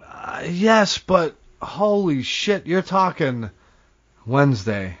 Yes, but holy shit, you're talking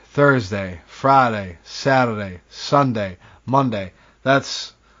Wednesday, Thursday, Friday, Saturday, Sunday, Monday.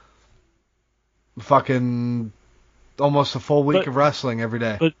 That's fucking almost a full week of wrestling every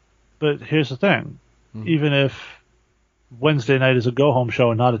day. But here's the thing. Even if Wednesday night is a go-home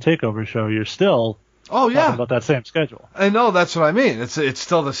show and not a takeover show, you're still talking about that same schedule. I know, that's what I mean. It's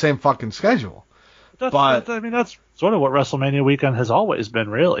still the same fucking schedule. That's sort of what WrestleMania weekend has always been,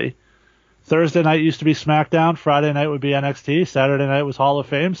 really. Thursday night used to be SmackDown, Friday night would be NXT, Saturday night was Hall of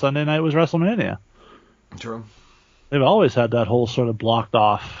Fame, Sunday night was WrestleMania. True. They've always had that whole sort of blocked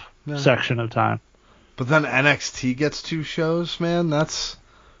off section of time. But then NXT gets 2 shows, man. That's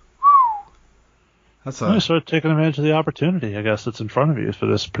sort of taking advantage of the opportunity, I guess, that's in front of you for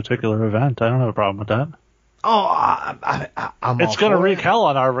this particular event. I don't have a problem with that. I'm it's going to wreak hell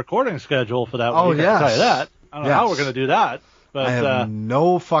on our recording schedule for that week, I can tell you that. I don't know how we're going to do that. But, I have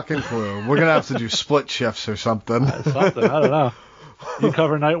no fucking clue. We're going to have to do split shifts or something. I don't know. You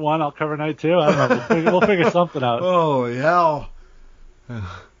cover night 1, I'll cover night 2. I don't know. We'll figure something out. Oh, yeah.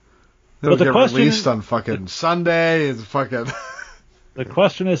 It'll get released on fucking Sunday. It's fucking... The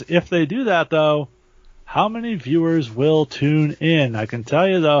question is, if they do that, though, how many viewers will tune in? I can tell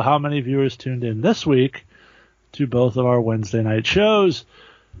you, though, how many viewers tuned in this week to both of our Wednesday night shows,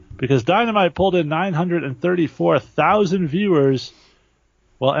 because Dynamite pulled in 934,000 viewers,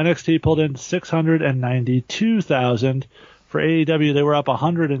 while NXT pulled in 692,000. For AEW, they were up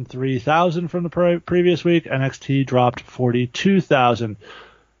 103,000 from the previous week. NXT dropped 42,000.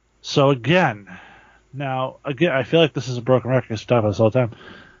 So again, I feel like this is a broken record because we talk about this all the time.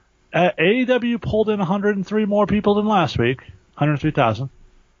 AEW pulled in 103 more people than last week, 103,000.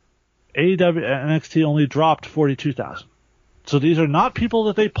 NXT only dropped 42,000. So these are not people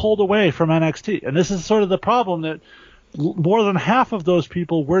that they pulled away from NXT. And this is sort of the problem, that more than half of those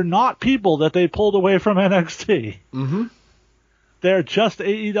people were not people that they pulled away from NXT. Mm-hmm. They're just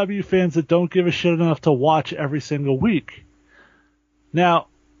AEW fans that don't give a shit enough to watch every single week. Now,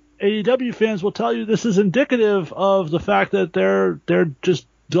 AEW fans will tell you this is indicative of the fact that they're just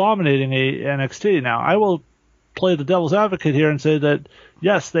dominating NXT. Now, I will play the devil's advocate here and say that,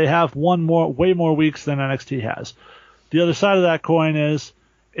 yes, they have way more weeks than NXT has. The other side of that coin is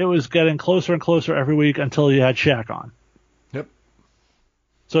it was getting closer and closer every week until you had Shaq on. Yep.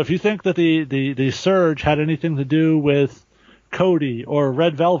 So if you think that the surge had anything to do with Cody or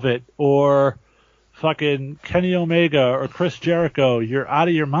Red Velvet or fucking Kenny Omega or Chris Jericho, you're out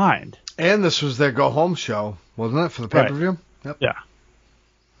of your mind. And this was their go-home show, wasn't it, for the pay-per-view? Right. Yep. Yeah.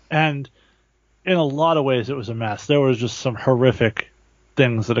 And in a lot of ways, it was a mess. There was just some horrific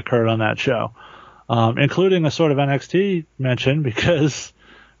things that occurred on that show, including a sort of NXT mention, because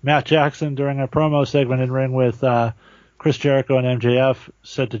Matt Jackson, during a promo segment in ring with Chris Jericho and MJF,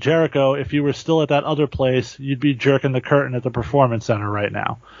 said to Jericho, if you were still at that other place, you'd be jerking the curtain at the Performance Center right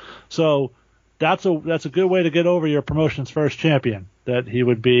now. So that's a good way to get over your promotion's first champion, that he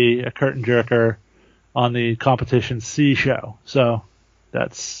would be a curtain jerker on the Competition C show. So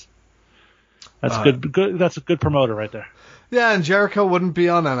that's good. That's a good promoter right there. Yeah, and Jericho wouldn't be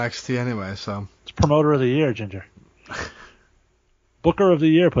on NXT anyway, so it's promoter of the year, Ginger. Booker of the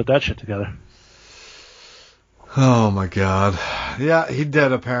year put that shit together. Oh my God. Yeah, he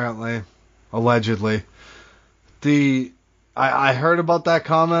did apparently, allegedly. I heard about that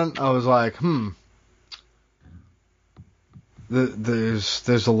comment. I was like,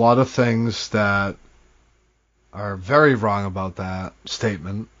 There's a lot of things that are very wrong about that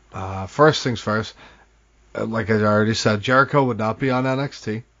statement. First things first, like I already said, Jericho would not be on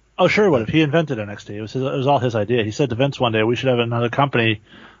NXT. Oh, sure would. If he invented NXT, it was all his idea. He said to Vince one day, we should have another company,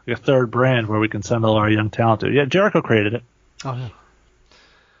 like a third brand, where we can send all our young talent to. Yeah, Jericho created it. Oh, yeah.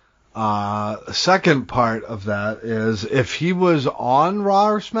 The second part of that is, if he was on Raw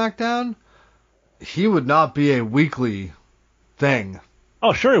or SmackDown, he would not be a weekly thing.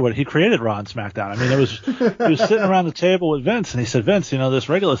 Oh, sure he would. He created Raw and SmackDown. I mean, he was sitting around the table with Vince, and he said, Vince, this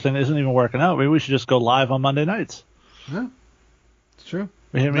regular thing isn't even working out. Maybe we should just go live on Monday nights. Yeah, it's true.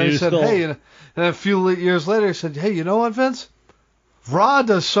 He said, hey, and a few years later, he said, hey, you know what, Vince? Raw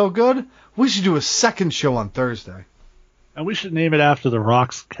does so good, we should do a second show on Thursday. And we should name it after The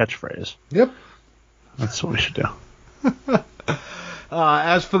Rock's catchphrase. Yep. That's what we should do.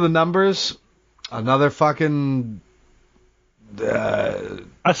 As for the numbers, another fucking...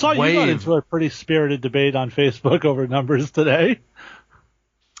 I saw you got into a pretty spirited debate on Facebook over numbers today.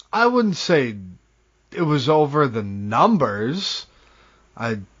 I wouldn't say it was over the numbers.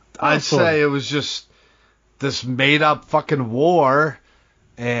 I'd say it was just this made-up fucking war,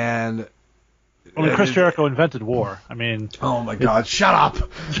 and I mean, Chris Jericho invented war. I mean... Oh, my God. Shut up!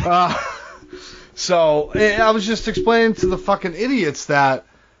 So, I was just explaining to the fucking idiots that,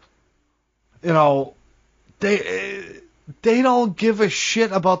 you know, they don't give a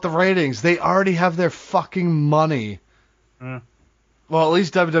shit about the ratings. They already have their fucking money. Mm. Well, at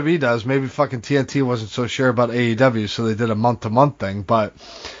least WWE does. Maybe fucking TNT wasn't so sure about AEW, so they did a month-to-month thing, but...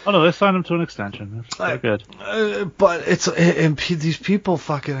 Oh, no, they signed him to an extension. They're good. But these people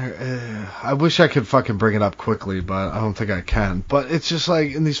fucking... I wish I could fucking bring it up quickly, but I don't think I can. But it's just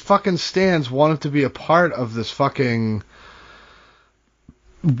like, and these fucking stands wanted to be a part of this fucking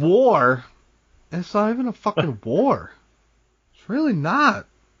war. And it's not even a fucking war. It's really not.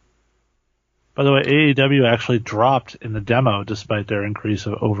 By the way, AEW actually dropped in the demo despite their increase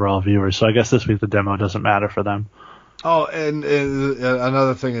of overall viewers. So I guess this week the demo doesn't matter for them. Oh, and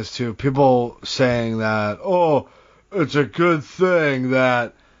another thing is, too, people saying that, oh, it's a good thing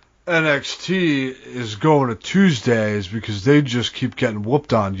that NXT is going to Tuesdays because they just keep getting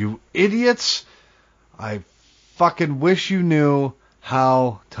whooped on. You idiots. I fucking wish you knew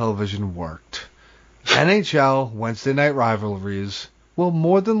how television worked. NHL Wednesday night rivalries will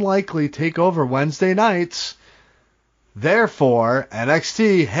more than likely take over Wednesday nights. Therefore,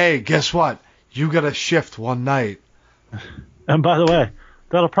 NXT, hey, guess what? You got to shift one night. And by the way,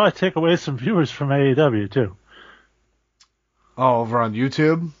 that'll probably take away some viewers from AEW, too. Oh, over on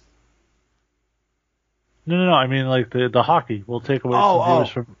YouTube? No. I mean, like, the hockey will take away some viewers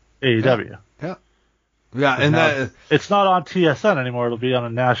from AEW. Yeah, and that... It's not on TSN anymore. It'll be on a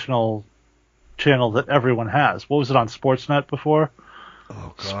national channel that everyone has. What was it on Sportsnet before?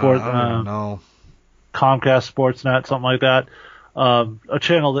 Oh, God, I don't know. Comcast Sportsnet, something like that. A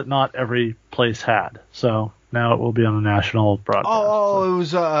channel that not every place had. So now it will be on a national broadcast. It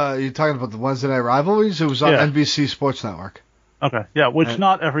was, you're talking about the Wednesday night rivalries? It was on NBC Sports Network. Okay, yeah, which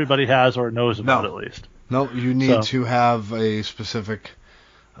not everybody has or knows about at least. No, you need to have a specific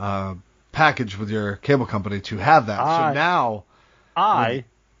package with your cable company to have that. So now... I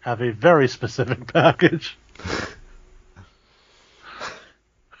have a very specific package.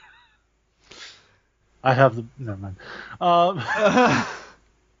 I have the... Never mind.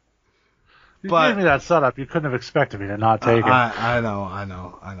 You gave me that setup. You couldn't have expected me to not take it. I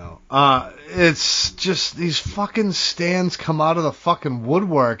know. It's just these fucking stands come out of the fucking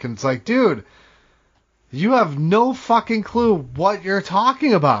woodwork, and it's like, dude, you have no fucking clue what you're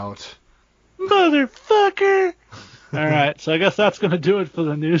talking about. Motherfucker! Alright, so I guess that's going to do it for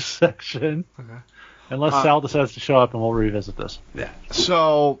the news section. Okay. Unless Sal decides to show up and we'll revisit this. Yeah.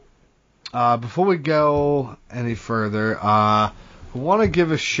 So... before we go any further, I want to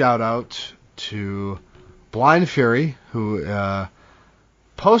give a shout out to Blind Fury, who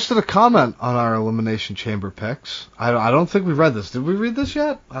posted a comment on our Elimination Chamber picks. I don't think we read this. Did we read this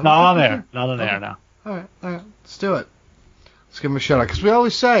yet? Not on air. Not on air now. All right. Let's do it. Let's give him a shout out. Because we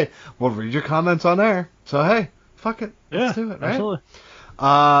always say, we'll read your comments on air. So, hey, fuck it. Let's do it, right? Absolutely.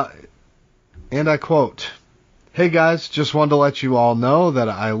 And I quote... Hey guys, just wanted to let you all know that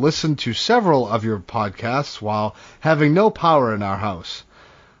I listened to several of your podcasts while having no power in our house.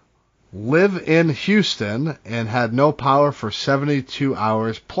 Live in Houston and had no power for 72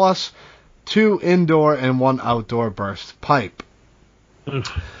 hours plus 2 indoor and 1 outdoor burst pipe.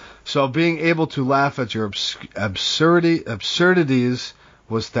 So being able to laugh at your absurdities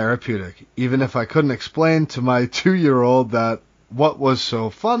was therapeutic, even if I couldn't explain to my 2-year-old that what was so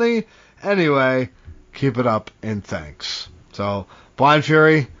funny. Anyway... Keep it up, and thanks. So, Blind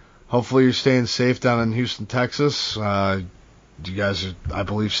Fury, hopefully you're staying safe down in Houston, Texas. You guys are, I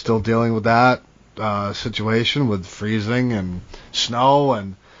believe, still dealing with that situation with freezing and snow,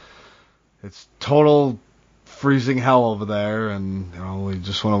 and it's total freezing hell over there, and we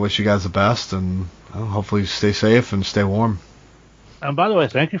just want to wish you guys the best, and hopefully you stay safe and stay warm. And by the way,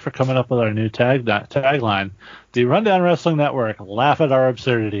 thank you for coming up with our new tagline. The Rundown Wrestling Network, laugh at our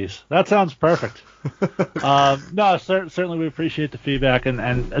absurdities. That sounds perfect. No, certainly we appreciate the feedback.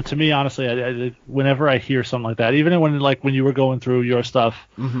 And to me, honestly, I, whenever I hear something like that, even when you were going through your stuff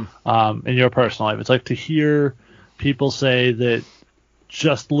in your personal life, it's like to hear people say that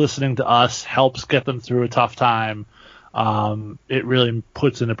just listening to us helps get them through a tough time. It really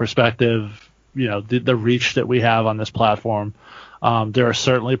puts into perspective, the reach that we have on this platform. There are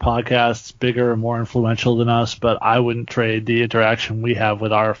certainly podcasts bigger and more influential than us, but I wouldn't trade the interaction we have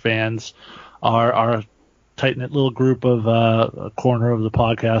with our fans, our tight-knit little group of a corner of the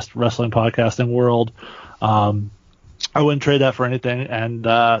wrestling podcasting world. I wouldn't trade that for anything, and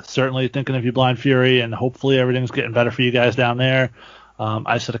certainly thinking of you, Blind Fury, and hopefully everything's getting better for you guys down there.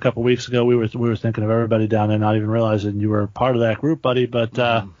 I said a couple weeks ago we were thinking of everybody down there, not even realizing you were part of that group, buddy, but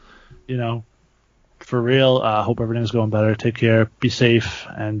for real. Hope everything's going better. Take care. Be safe.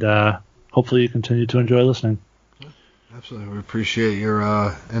 And hopefully you continue to enjoy listening. Absolutely. We appreciate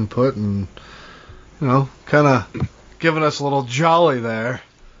your input and, kind of giving us a little jolly there.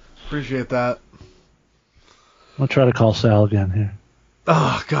 Appreciate that. I'll try to call Sal again here.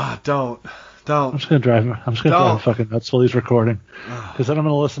 Oh, God, don't. I'm just going to drive him fucking nuts while he's recording. Because then I'm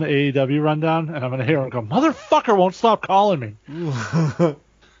going to listen to AEW Rundown, and I'm going to hear him go, motherfucker won't stop calling me.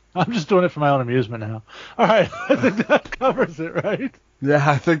 I'm just doing it for my own amusement now. All right, I think that covers it, right? Yeah,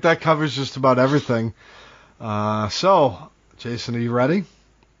 I think that covers just about everything. So, Jason, are you ready?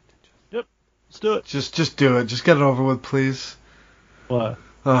 Yep, let's do it. Just do it. Just get it over with, please. What?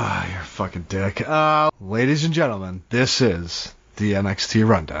 Oh, you're a fucking dick. Ladies and gentlemen, this is the NXT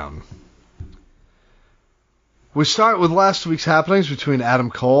Rundown. We start with last week's happenings between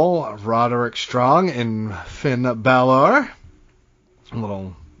Adam Cole, Roderick Strong, and Finn Balor. A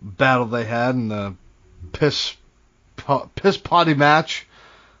little battle they had in the piss potty match,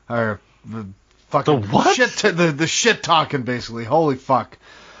 or the fucking the shit talking basically. Holy fuck.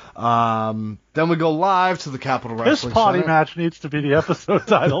 Then we go live to the Capitol Wrestling Piss potty Center. match needs to be the episode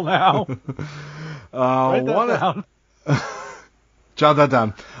title now. Write that down. Jot that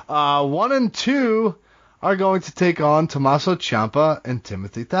down. 1 and 2 are going to take on Tommaso Ciampa and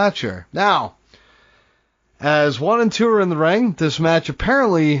Timothy Thatcher. Now, as 1 and 2 are in the ring, this match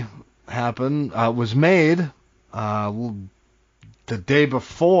apparently was made the day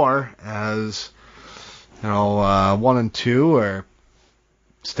before, as 1 and 2 are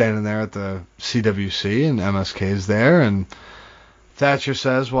standing there at the CWC and MSK is there, and Thatcher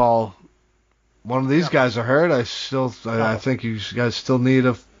says, well, one of these guys are hurt. I think you guys still need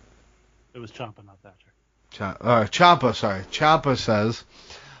a... It was Ciampa, not Thatcher. Ciampa, sorry. Ciampa says,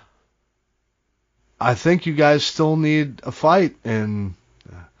 I think you guys still need a fight, and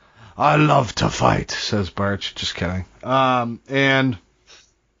I love to fight, says Birch. Just kidding. And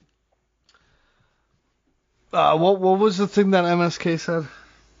what was the thing that MSK said?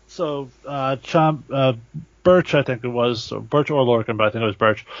 So, Birch, I think it was, Birch or Lorcan, but I think it was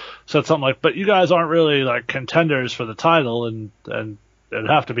Birch, said something like, but you guys aren't really like contenders for the title, and it'd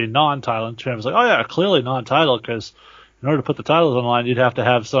have to be non-title. And Ciampa's like, oh yeah, clearly non-title, because in order to put the titles on the line, you'd have to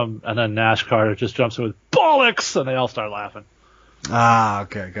have some, and then Nash Carter just jumps in with Ballocks, and they all start laughing. Ah,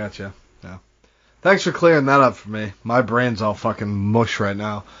 okay, gotcha. Yeah. Thanks for clearing that up for me. My brain's all fucking mush right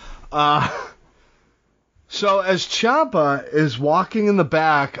now. So as Ciampa is walking in the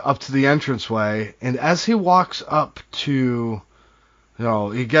back up to the entranceway, and as he walks up to,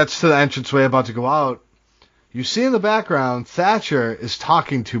 he gets to the entranceway about to go out, you see in the background Thatcher is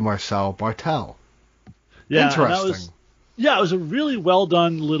talking to Marcel Bartel. Yeah, interesting. It was a really well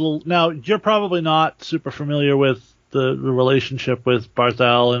done little. Now you're probably not super familiar with the relationship with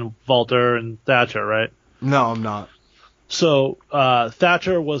Bartel and Walter and Thatcher, right? No, I'm not. So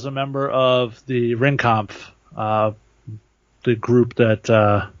Thatcher was a member of the Ringkampf, the group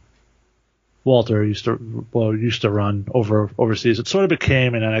that Walter used to run overseas. It sort of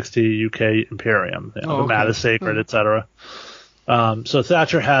became an NXT UK Imperium. The mat is sacred, etc. So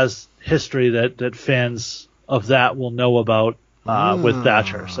Thatcher has history that fans of that will know about with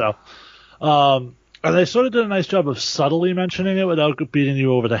Thatcher. So and they sort of did a nice job of subtly mentioning it without beating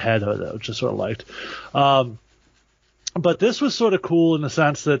you over the head with it, which I sort of liked. But this was sort of cool in the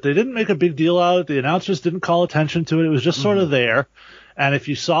sense that they didn't make a big deal out of it. The announcers didn't call attention to it. It was just sort of there. And if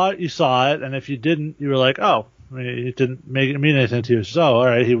you saw it, you saw it. And if you didn't, you were like, oh, it didn't mean anything to you. So, all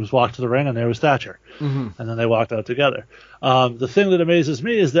right, he was walked to the ring and there was Thatcher. Mm-hmm. And then they walked out together. The thing that amazes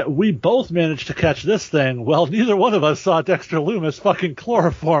me is that we both managed to catch this thing. Well, neither one of us saw Dexter Lumis fucking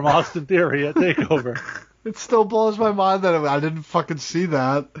chloroform Austin Theory at TakeOver. It still blows my mind that I didn't fucking see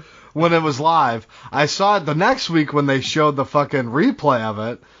that when it was live. I saw it the next week when they showed the fucking replay of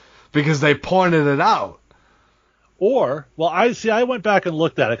it because they pointed it out. I went back and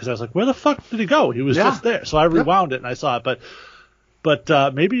looked at it because I was like, where the fuck did he go? He was just there. So I rewound it and I saw it.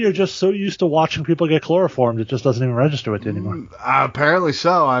 But maybe you're just so used to watching people get chloroformed it just doesn't even register with you anymore. Apparently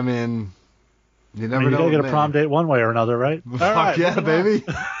so. I mean, you never know. You gotta get a prom date one way or another, right? Fuck yeah, baby.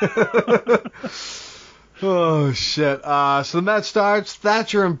 Oh, shit. So the match starts.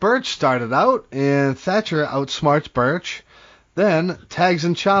 Thatcher and Birch started out, and Thatcher outsmarts Birch, then tags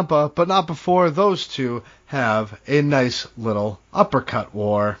in Ciampa, but not before those two have a nice little uppercut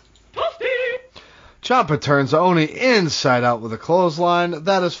war. Ciampa turns Oni inside out with a clothesline.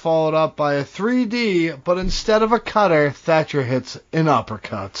 That is followed up by a 3D, but instead of a cutter, Thatcher hits an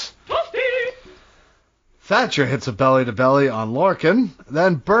uppercut. Thatcher hits a belly-to-belly on Lorcan.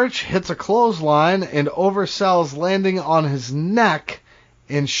 Then Birch hits a clothesline and oversells, landing on his neck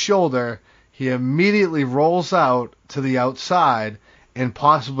and shoulder. he immediately rolls out to the outside and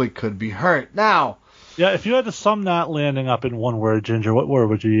possibly could be hurt. Now, Yeah, if you had to sum that landing up in one word, Ginger, what word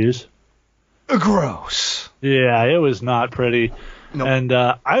would you use? gross. Yeah, it was not pretty. Nope. And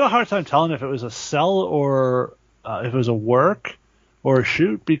I had a hard time telling if it was a sell or if it was a work or a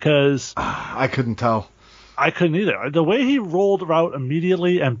shoot because I couldn't tell. I couldn't either. The way he rolled out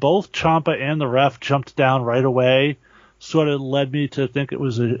immediately and both Ciampa and the ref jumped down right away sort of led me to think it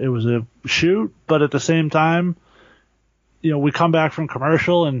was a shoot, but at the same time, we come back from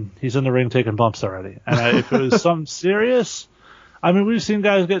commercial and he's in the ring taking bumps already. And if it was something serious, I mean, we've seen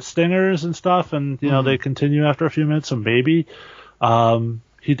guys get stingers and stuff, and they continue after a few minutes, so maybe.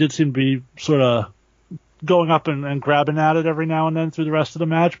 He did seem to be sort of going up and grabbing at it every now and then through the rest of the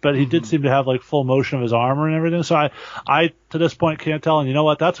match, but he did seem to have like full motion of his armor and everything. So I to this point can't tell. And you know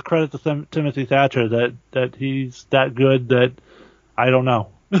what? That's a credit to Timothy Thatcher that he's that good that I don't know.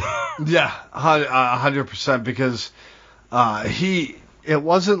 Yeah, 100%, because it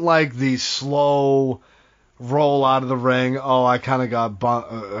wasn't like the slow roll out of the ring. Oh, I kind of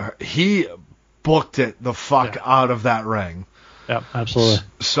got he booked it the fuck out of that ring. Yeah, absolutely.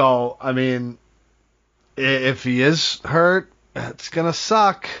 So, I mean, if he is hurt, it's going to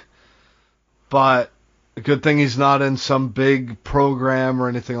suck. But a good thing he's not in some big program or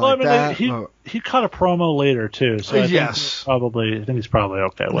anything that. He cut a promo later, too. So I think he's probably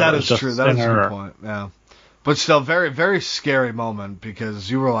okay. That is true. That is a good point, yeah. But still, very, very scary moment because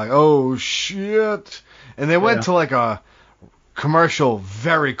you were like, oh, shit. And they went to like a commercial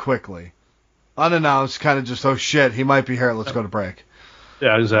very quickly. Unannounced, kind of just, oh, shit, he might be hurt. Let's go to break.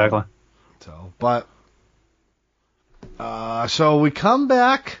 Yeah, exactly. So we come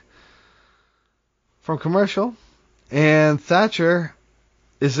back from commercial, and Thatcher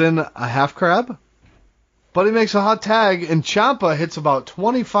is in a half crab, but he makes a hot tag, and Ciampa hits about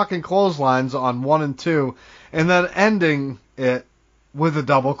 20 fucking clotheslines on 1 and 2, and then ending it with a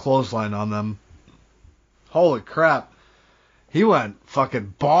double clothesline on them. Holy crap. He went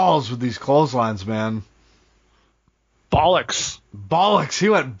fucking balls with these clotheslines, man. Ballocks. He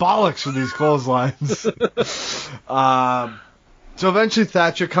went ballocks with these clotheslines. So eventually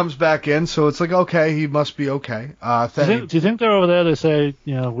Thatcher comes back in, so it's like, okay, he must be okay. Do you think they're over there, they say,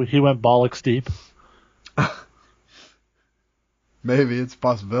 he went bollocks deep? Maybe, it's a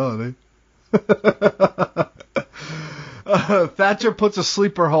possibility. Thatcher puts a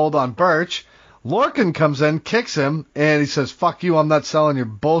sleeper hold on Birch. Lorcan comes in, kicks him, and he says, fuck you, I'm not selling your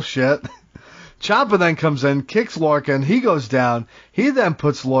bullshit. Ciampa then comes in, kicks Lorcan, he goes down, he then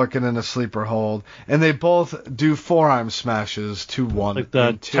puts Lorcan in a sleeper hold, and they both do forearm smashes to 1 like the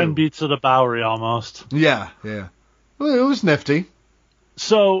and 2. 10 beats of the Bowery almost. Yeah. Well, it was nifty.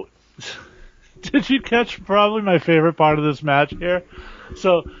 So, did you catch probably my favorite part of this match here?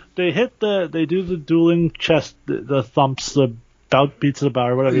 So, they do the dueling chest, the thumps, the beats of the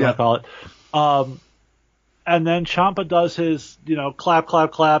Bowery, whatever you want to call it. And then Ciampa does his, clap,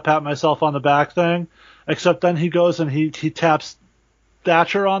 clap, clap, pat myself on the back thing. Except then he goes and he taps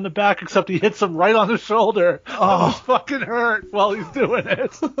Thatcher on the back, except he hits him right on the shoulder. Oh, was fucking hurt while he's doing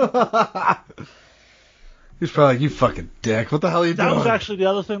it. He's probably like, you fucking dick. What the hell are you doing? That was actually the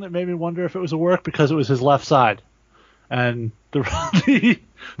other thing that made me wonder if it was a work because it was his left side. And the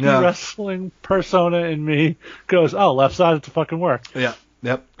wrestling persona in me goes, oh, left side, it's a fucking work. Yeah.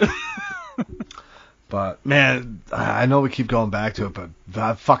 Yep. But, man, I know we keep going back to it, but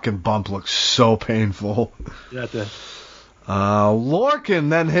that fucking bump looks so painful. Yeah, it did. Lorcan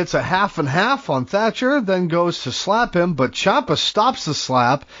then hits a half and half on Thatcher, then goes to slap him, but Ciampa stops the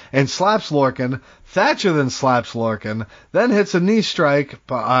slap and slaps Lorcan. Thatcher then slaps Lorcan, then hits a knee strike.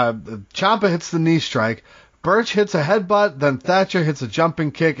 Ciampa hits the knee strike. Birch hits a headbutt, then Thatcher hits a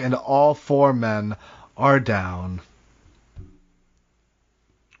jumping kick, and all 4 men are down.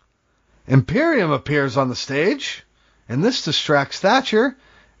 Imperium appears on the stage, and this distracts Thatcher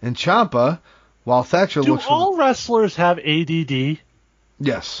and Ciampa, while Thatcher looks... Do all wrestlers have ADD?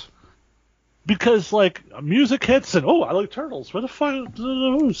 Yes. Because, music hits, and, I like turtles. Where the fuck...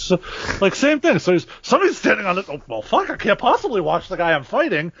 same thing. So somebody's standing on it. Oh, well, fuck, I can't possibly watch the guy I'm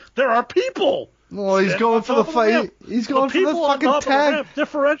fighting. There are people... Well, he's going for the fight. He's going for the fucking tag. The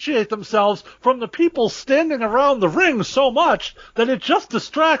differentiate themselves from the people standing around the ring so much that it just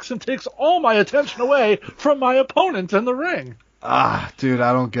distracts and takes all my attention away from my opponent in the ring. Dude,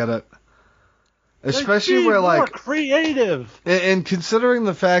 I don't get it. Especially where, more creative. And considering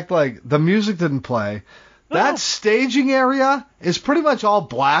the fact, the music didn't play, that staging area is pretty much all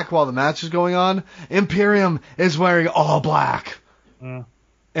black while the match is going on. Imperium is wearing all black.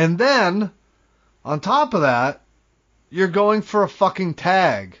 And then... on top of that, you're going for a fucking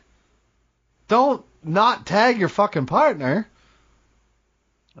tag. don't not tag your fucking partner.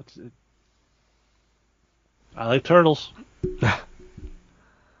 That's it. I like turtles.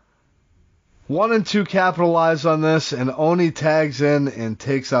 1 and 2 capitalize on this, and Oni tags in and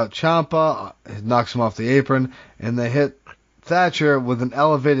takes out Ciampa, knocks him off the apron, and they hit Thatcher with an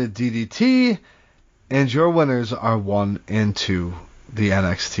elevated DDT, and your winners are 1 and 2, the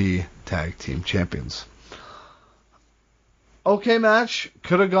NXT Tag Team Champions. Okay match,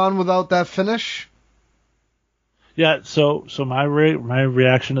 could have gone without that finish. Yeah, so my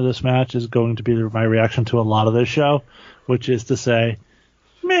reaction to this match is going to be my reaction to a lot of this show, which is to say,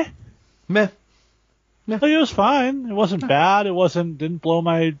 meh. Like, it was fine. It wasn't bad. It didn't blow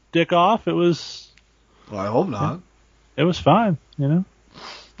my dick off. It was. Well, I hope not. It was fine, Yeah,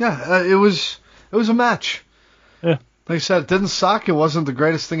 it was a match. Yeah. Like I said, it didn't suck. It wasn't the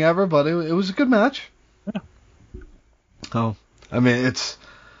greatest thing ever, but it was a good match. Yeah. Oh, I mean,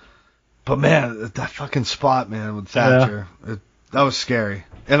 but man, that fucking spot, man, with Thatcher, that was scary.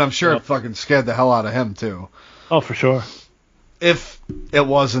 And I'm sure it fucking scared the hell out of him, too. Oh, for sure. If it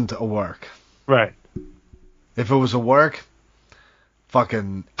wasn't a work. Right. If it was a work,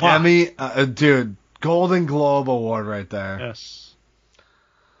 fucking Emmy, dude, Golden Globe Award right there. Yes.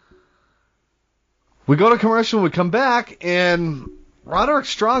 We go to commercial, we come back, and Roderick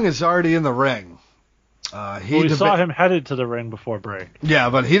Strong is already in the ring. We saw him headed to the ring before break. Yeah,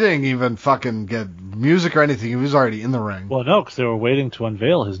 but he didn't even fucking get music or anything. He was already in the ring. Well, no, because they were waiting to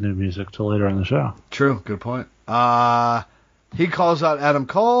unveil his new music till later in the show. True, good point. He calls out Adam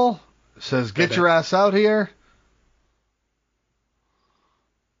Cole, says, "Get your ass out here."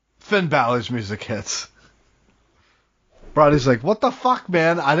 Finn Balor's music hits. Brody's like, "What the fuck,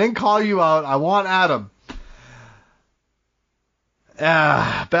 man? I didn't call you out. I want Adam."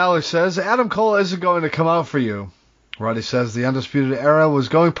 Balor says, "Adam Cole isn't going to come out for you." Roddy says the Undisputed Era was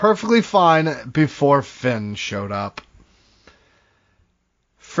going perfectly fine before Finn showed up.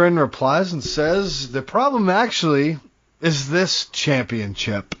 Finn replies and says, "The problem actually is this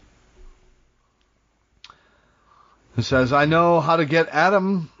championship." He says, "I know how to get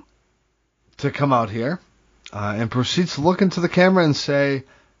Adam to come out here," and proceeds to look into the camera and say,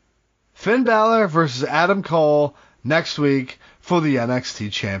 "Finn Balor versus Adam Cole next week for the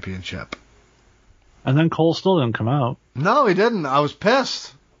NXT Championship." And then Cole still didn't come out. No, he didn't. I was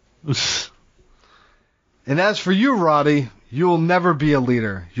pissed. And as for you, Roddy, you will never be a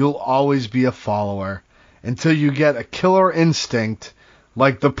leader. You'll always be a follower. Until you get a killer instinct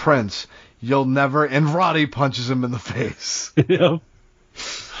like the Prince, you'll never... And Roddy punches him in the face. Yep.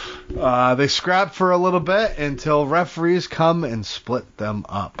 They scrap for a little bit until referees come and split them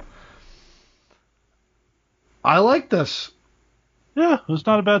up. I like this. Yeah, it was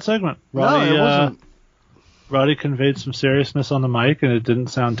not a bad segment. No, it wasn't. Roddy conveyed some seriousness on the mic, and it didn't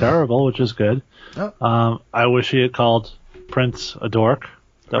sound terrible, which is good. Oh. I wish he had called Prince a dork.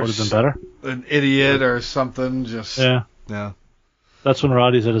 That would have been better. An idiot or something. Just yeah. That's when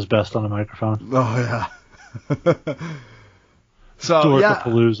Roddy's at his best on the microphone. Oh yeah. So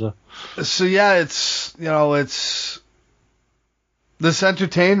Dorkapalooza. So yeah, it's this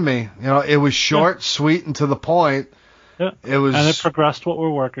entertained me. It was short, sweet, and to the point. Yeah. And it progressed what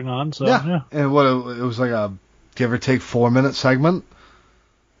we're working on. So yeah. And it was like a give or take 4-minute segment.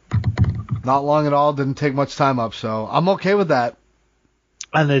 Not long at all. Didn't take much time up. So I'm okay with that.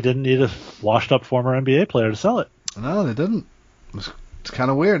 And they didn't need a washed up former NBA player to sell it. No, they didn't. It's kind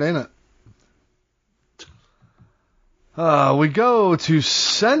of weird, ain't it? We go to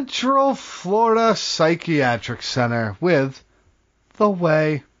Central Florida Psychiatric Center with The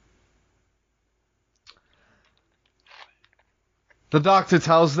Way. The doctor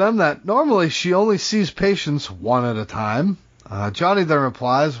tells them that normally she only sees patients one at a time. Johnny then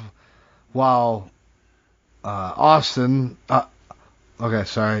replies, while Austin...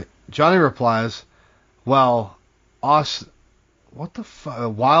 Johnny replies, well, Austin... What the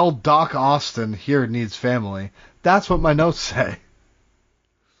fuck? While Doc Austin here needs family. That's what my notes say.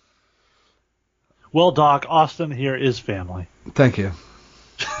 Well, Doc, Austin here is family. Thank you.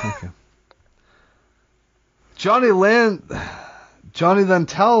 Johnny then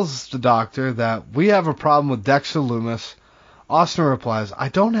tells the doctor that we have a problem with Dexter Loomis. Austin replies, I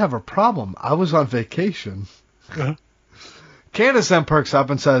don't have a problem. I was on vacation. Candace then perks up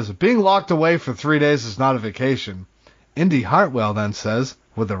and says, being locked away for 3 days is not a vacation. Indy Hartwell then says,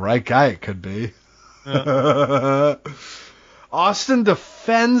 with the right guy it could be. Yeah. Austin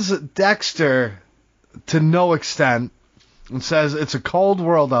defends Dexter to no extent and says it's a cold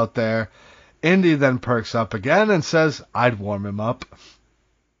world out there. Indy then perks up again and says, I'd warm him up.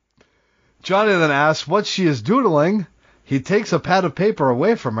 Johnny then asks what she is doodling. He takes a pad of paper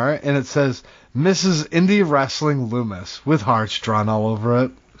away from her, and it says, Mrs. Indie Wrestling Loomis, with hearts drawn all over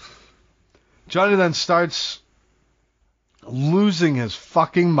it. Johnny then starts losing his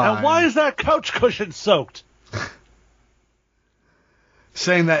fucking mind. And why is that couch cushion soaked?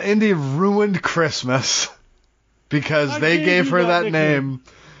 Saying that Indy ruined Christmas because they gave her that name.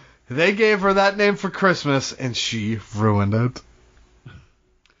 They gave her that name for Christmas, and she ruined it.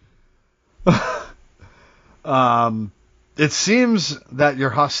 It seems that your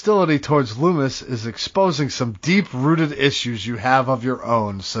hostility towards Loomis is exposing some deep-rooted issues you have of your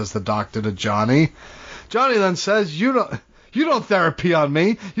own, says the doctor to Johnny. Johnny then says, You don't therapy on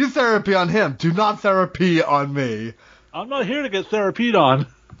me. You therapy on him. Do not therapy on me. I'm not here to get therapied on.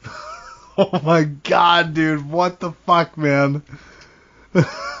 Oh my god, dude. What the fuck, man?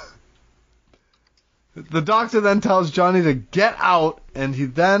 The doctor then tells Johnny to get out, and he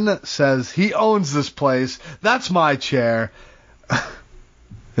then says he owns this place. That's my chair.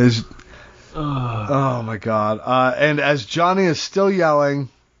 Oh my god. And as Johnny is still yelling,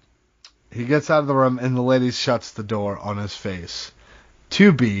 he gets out of the room, and the lady shuts the door on his face.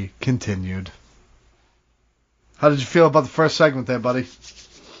 To be continued. How did you feel about the first segment there, buddy?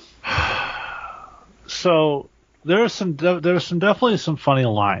 So there's definitely some funny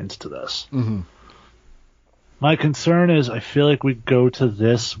lines to this. Mm-hmm. My concern is I feel like we go to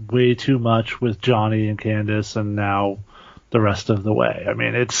this way too much with Johnny and Candace, and now the rest of the way. I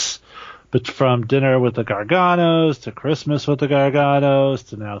mean, it's from dinner with the Garganos to Christmas with the Garganos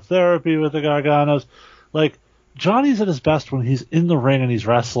to now therapy with the Garganos. Like, Johnny's at his best when he's in the ring and he's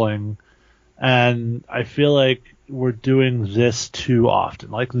wrestling. And I feel like we're doing this too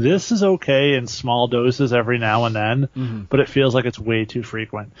often. Like, this is okay in small doses every now and then, but it feels like it's way too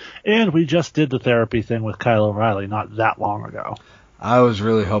frequent. And we just did the therapy thing with Kyle O'Reilly not that long ago. I was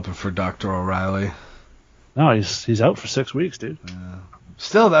really hoping for Dr. O'Reilly. No, he's out for 6 weeks, dude. Yeah.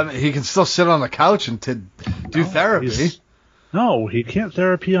 Still, he can still sit on the couch and do therapy. No, he can't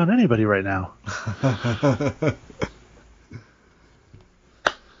therapy on anybody right now.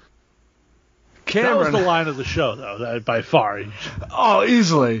 Cameron. That was the line of the show, though, by far. Oh,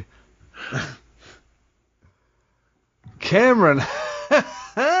 easily. Cameron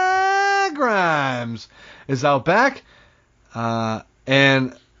Grimes is out back,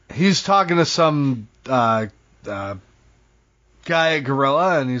 and he's talking to some guy at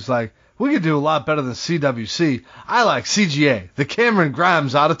Gorilla, and he's like, we could do a lot better than CWC. I like CGA, the Cameron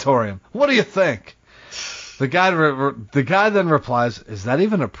Grimes Auditorium. What do you think? The guy then replies, is that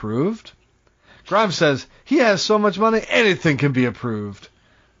even approved? Grimes says, he has so much money, anything can be approved.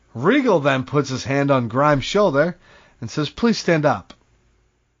 Regal then puts his hand on Grimes' shoulder and says, please stand up.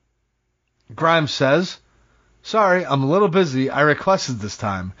 Grimes says, sorry, I'm a little busy. I requested this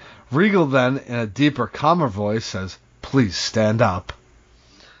time. Regal then, in a deeper, calmer voice, says, please stand up.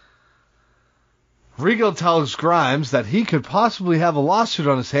 Regal tells Grimes that he could possibly have a lawsuit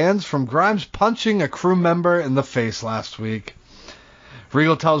on his hands from Grimes punching a crew member in the face last week.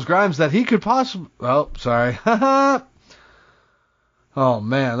 Regal tells Grimes that he could possibly... Oh, sorry. Oh,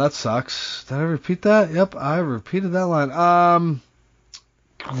 man, that sucks. Did I repeat that? Yep, I repeated that line.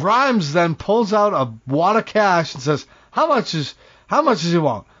 Grimes then pulls out a wad of cash and says, How much does he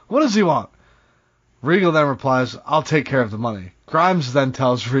want? What does he want? Regal then replies, I'll take care of the money. Grimes then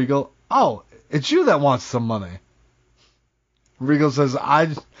tells Regal, oh, it's you that wants some money. Regal says,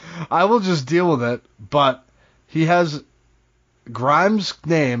 I will just deal with it, but he has Grimes'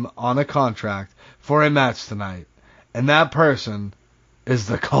 name on a contract for a match tonight, and that person is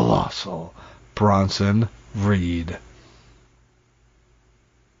the colossal Bronson Reed.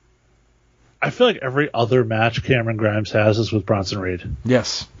 I feel like every other match Cameron Grimes has is with Bronson Reed.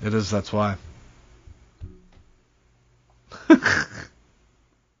 Yes, it is. That's why.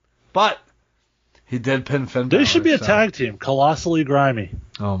 But he did pin Finn Balor. They should be a tag team, Colossally Grimy.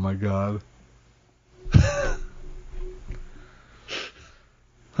 Oh my god.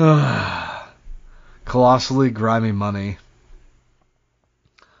 Colossally Grimy Money.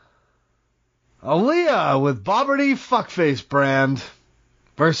 Aaliyah with Bobberty Fuckface brand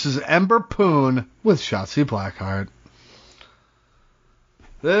versus Ember Poon with Shotzi Blackheart.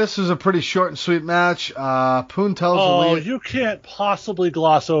 This is a pretty short and sweet match. Poon tells Aaliyah... Oh, you can't possibly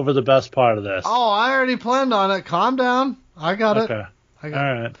gloss over the best part of this. Oh, I already planned on it. Calm down. I got it. Okay. All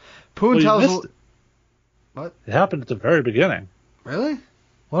right. Poon tells... What? It happened at the very beginning. Really?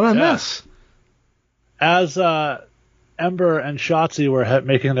 What did I miss? As Ember and Shotzi were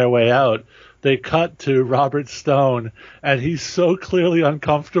making their way out, they cut to Robert Stone, and he's so clearly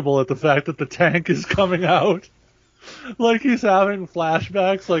uncomfortable at the fact that the tank is coming out. Like he's having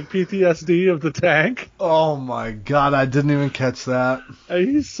flashbacks, like PTSD of the tank. Oh my god, I didn't even catch that. And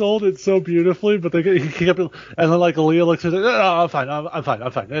he sold it so beautifully, but he kept, and then like Aaliyah looks at it, oh, I'm fine,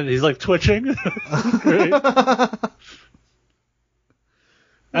 and he's like twitching. Great.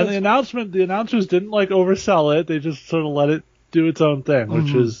 And the announcers didn't like oversell it; they just sort of let it do its own thing,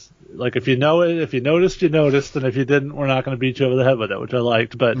 which is like if you know it, if you noticed, and if you didn't, we're not going to beat you over the head with it, which I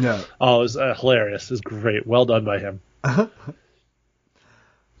liked. But it was hilarious. It was great. Well done by him.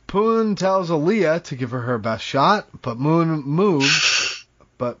 Poon tells Aaliyah to give her best shot, but Poon moves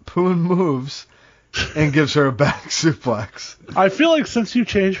and gives her a back suplex. I feel like since you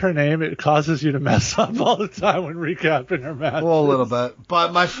changed her name, it causes you to mess up all the time when recapping her match. Well, a little bit.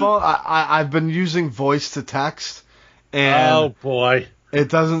 But my phone, I've been using voice to text, and oh boy, it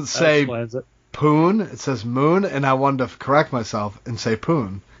doesn't say it. Poon, it says Moon, and I wanted to correct myself and say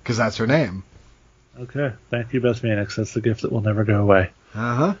Poon, because that's her name. Okay, thank you, Best Phoenix. That's the gift that will never go away.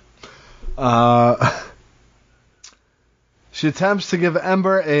 She attempts to give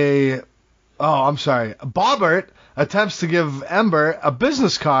Ember Bobbert attempts to give Ember a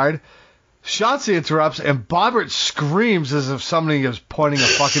business card. Shotzi interrupts, and Bobbert screams as if somebody is pointing a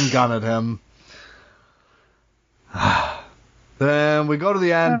fucking gun at him. Then we go to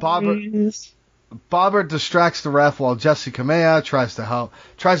the end. Bobbert distracts the ref while Jessie Kamea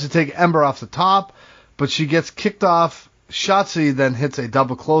tries to take Ember off the top, but she gets kicked off. Shotzi then hits a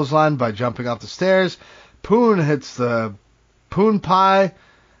double clothesline by jumping off the stairs. Poon hits the Poon Pie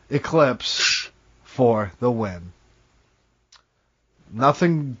Eclipse for the win.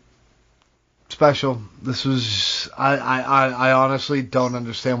 Nothing special. This was I honestly don't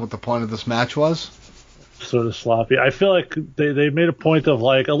understand what the point of this match was. Sort of sloppy. I feel like they made a point of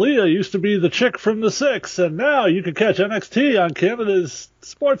like, Aaliyah used to be the chick from the Six, and now you can catch NXT on Canada's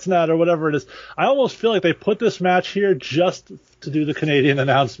Sportsnet or whatever it is. I almost feel like they put this match here just to do the Canadian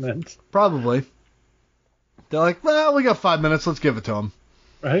announcement. Probably. They're like, well, we got 5 minutes. Let's give it to them.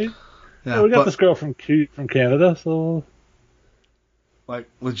 Right? Yeah, we got this girl from Canada, so... Like,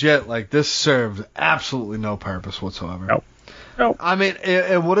 legit, like, this served absolutely no purpose whatsoever. Nope. I mean,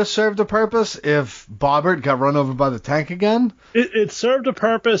 it would have served a purpose if Bobbert got run over by the tank again. It served a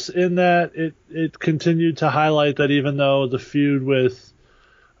purpose in that it continued to highlight that even though the feud with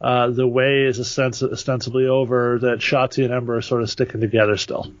the Way is ostensibly over, that Shotzi and Ember are sort of sticking together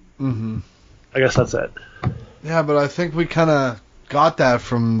still. Mm-hmm. I guess that's it. Yeah, but I think we kind of got that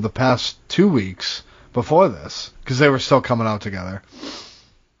from the past 2 weeks before this, because they were still coming out together.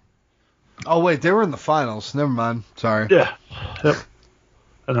 Oh, wait, they were in the finals. Never mind. Sorry. Yeah. Yep.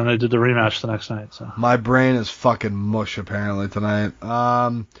 And then they did the rematch the next night. So my brain is fucking mush, apparently, tonight.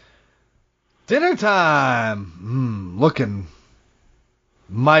 Dinner time. Looking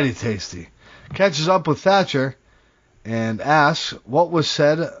mighty tasty. Catches up with Thatcher and asks what was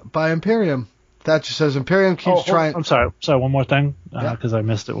said by Imperium. Thatcher says Imperium keeps trying... I'm sorry, one more thing, because I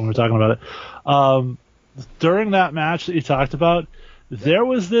missed it when we were talking about it. During that match that you talked about, there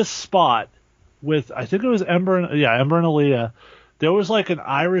was this spot with, I think it was Ember and Aaliyah. There was like an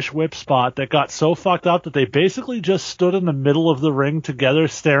Irish whip spot that got so fucked up that they basically just stood in the middle of the ring together,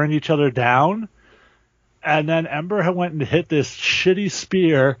 staring each other down. And then Ember had went and hit this shitty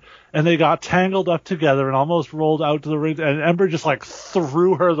spear, and they got tangled up together and almost rolled out to the ring. And Ember just like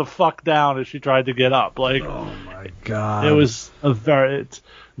threw her the fuck down as she tried to get up. Like, oh my god! It was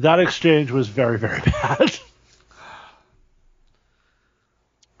that exchange was very, very bad.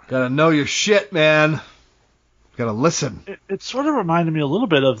 Gotta know your shit, man. Gotta listen. It sort of reminded me a little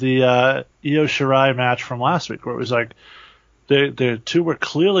bit of the Io Shirai match from last week, where it was like the two were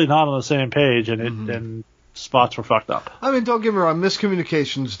clearly not on the same page, and spots were fucked up. I mean, don't get me wrong,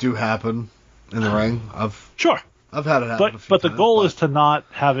 miscommunications do happen in the ring. I've had it happen. But the goal is to not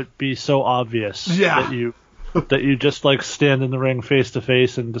have it be so obvious that you just like stand in the ring face to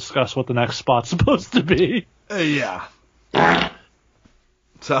face and discuss what the next spot's supposed to be. Yeah.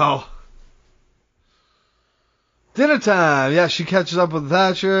 So, dinner time. Yeah, she catches up with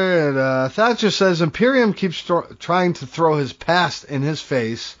Thatcher, and Thatcher says Imperium keeps trying to throw his past in his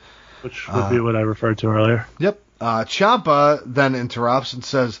face. Which would be what I referred to earlier. Yep. Ciampa then interrupts and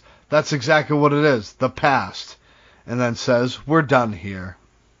says, that's exactly what it is, the past. And then says, we're done here.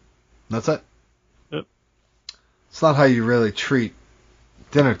 That's it. Yep. It's not how you really treat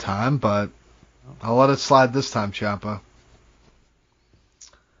dinner time, but I'll let it slide this time, Ciampa.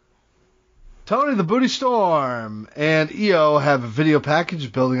 Tony the Booty Storm and Io have a video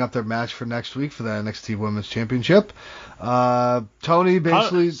package building up their match for next week for the NXT Women's Championship. Tony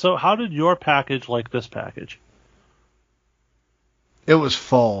basically... How did your package like this package? It was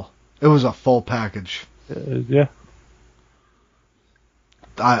full. It was a full package. Yeah.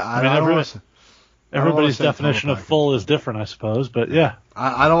 I don't want to. Everybody's definition of full is different, I suppose, but yeah.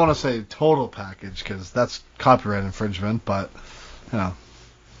 I don't want to say total package because that's copyright infringement, but, you know.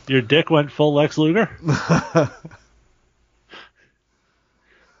 Your dick went full Lex Luger?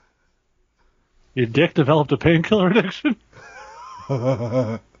 Your dick developed a painkiller addiction?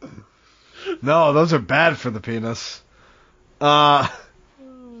 No, those are bad for the penis.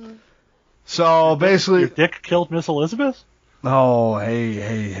 So basically... Your dick killed Miss Elizabeth? Oh,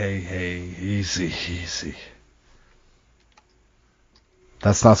 hey. Easy.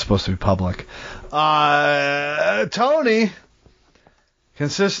 That's not supposed to be public. Tony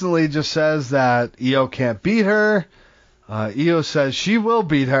consistently just says that Io can't beat her. Io says she will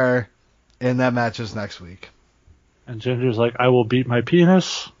beat her, and that match is next week. And Ginger's like, I will beat my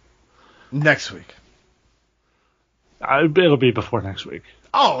penis. Next week. It'll be before next week.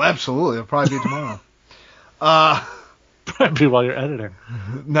 Oh, absolutely. It'll probably be tomorrow. Probably while you're editing.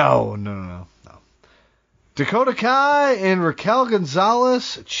 No. Dakota Kai and Raquel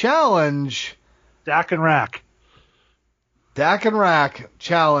Gonzalez challenge. Dak and Rack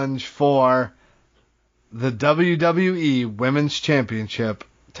challenge for the WWE Women's Championship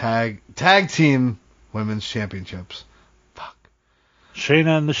tag team Women's Championships. Fuck.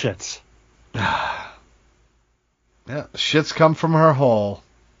 Shayna and the shits. Yeah, shits come from her hole.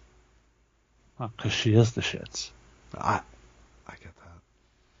 Because she is the shits. I get that.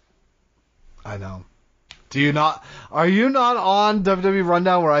 I know. Are you not on WWE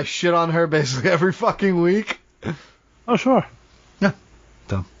Rundown where I shit on her basically every fucking week? Oh, sure. Yeah.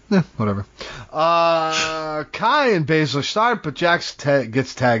 Dumb. Yeah, whatever. Kai and Baszler start, but Jax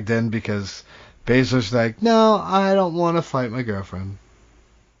gets tagged in because Baszler's like, no, I don't want to fight my girlfriend.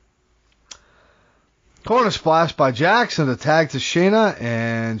 Corner splash by Jax and a tag to Shayna,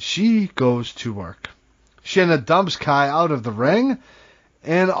 and she goes to work. Shayna dumps Kai out of the ring,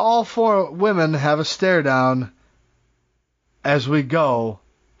 and all four women have a stare down as we go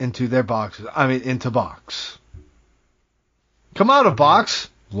into their boxes. Into box. Come out of box.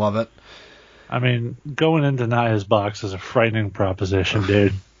 Love it. I mean, going into Nia's box is a frightening proposition,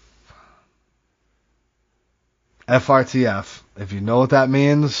 dude. FRTF. If you know what that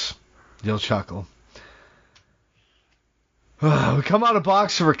means, you'll chuckle. We come out of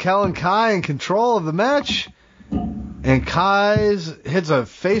box to Raquel and Kai in control of the match. And Kai's hits a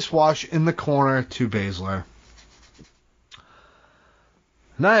face wash in the corner to Baszler.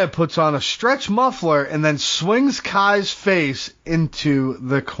 Nia puts on a stretch muffler and then swings Kai's face into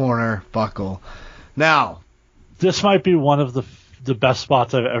the corner buckle. Now, this might be one of the best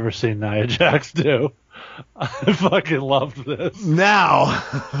spots I've ever seen Nia Jax do. I fucking loved this. Now,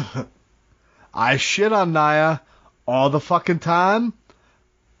 I shit on Nia all the fucking time.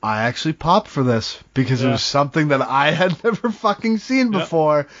 I actually popped for this because it was something that I had never fucking seen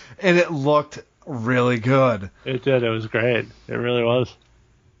before, and it looked really good. It did. It was great. It really was.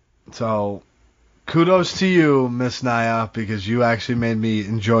 So, kudos to you, Miss Nia, because you actually made me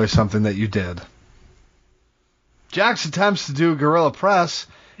enjoy something that you did. Jax attempts to do gorilla press.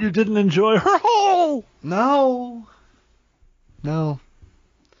 You didn't enjoy her hole! No.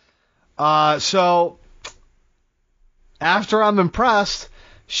 So, after I'm impressed,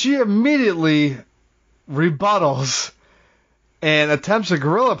 she immediately rebuttals and attempts a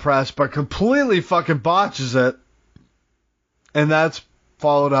gorilla press, but completely fucking botches it. And that's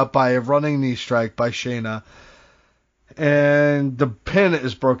followed up by a running knee strike by Shayna. And the pin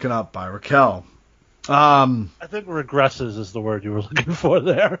is broken up by Raquel. I think regresses is the word you were looking for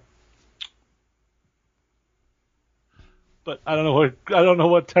there. But I don't know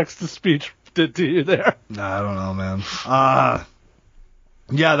what text to speech did to you there. I don't know, man.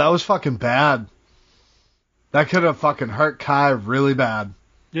 Yeah, that was fucking bad. That could have fucking hurt Kai really bad.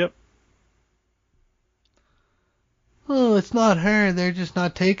 Yep. Oh, it's not her. They're just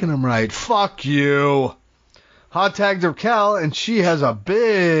not taking him right. Fuck you. Hot tag to Raquel, and she has a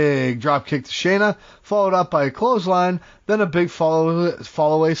big drop kick to Shayna, followed up by a clothesline, then a big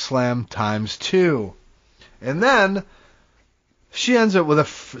follow-away slam ×2. And then she ends it with a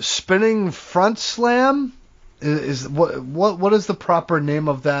spinning front slam. What is the proper name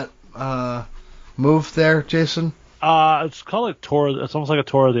of that move there, Jason? It's called like Tour. It's almost like a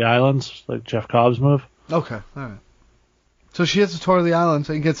Tour of the Islands, like Jeff Cobb's move. Okay, all right. So she hits the Tour of the Islands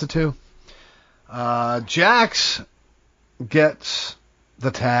and gets it too. Jax gets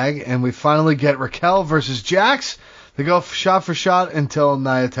the tag, and we finally get Raquel versus Jax. They go shot for shot until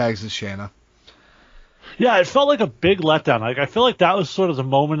Nia tags as Shayna. Yeah, it felt like a big letdown. Like I feel like that was sort of the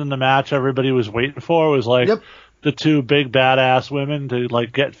moment in the match everybody was waiting for. It was like the two big badass women to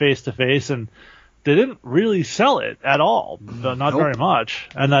like get face to face, and they didn't really sell it at all, not very much,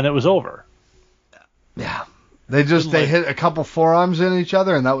 and then it was over. Yeah. They hit a couple forearms in each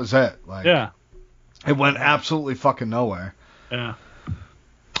other, and that was it. It went absolutely fucking nowhere. Yeah.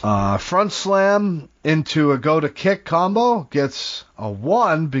 Front slam into a go-to-kick combo gets a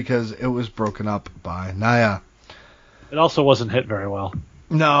 1 because it was broken up by Nia. It also wasn't hit very well.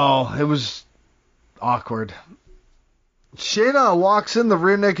 No, it was awkward. Shayna locks in the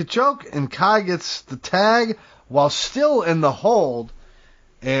rear naked choke, and Kai gets the tag while still in the hold.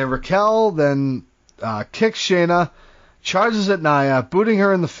 And Raquel then kicks Shayna, charges at Nia, booting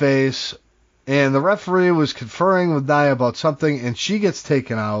her in the face. And the referee was conferring with Nia about something, and she gets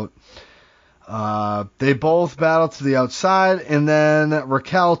taken out. They both battle to the outside, and then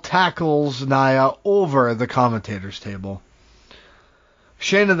Raquel tackles Nia over the commentator's table.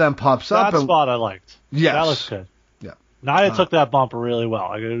 Shayna then pops up. That spot I liked. Yes. That looks good. Yeah. Nia took that bump really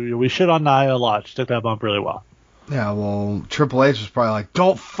well. We shit on Nia a lot. She took that bump really well. Yeah, well, Triple H was probably like,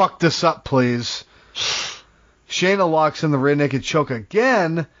 don't fuck this up, please. Shayna locks in the rear naked choke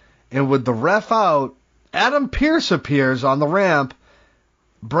again, and with the ref out, Adam Pearce appears on the ramp,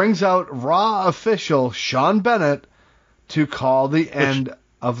 brings out Raw official Sean Bennett to call the end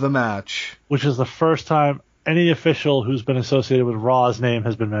of the match. Which is the first time any official who's been associated with Raw's name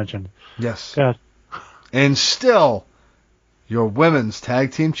has been mentioned. Yes. God. And still, your women's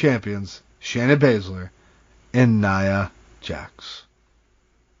tag team champions, Shayna Baszler and Nia Jax.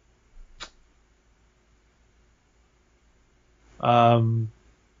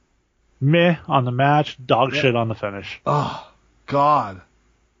 Meh on the match, dog shit on the finish. Oh, God.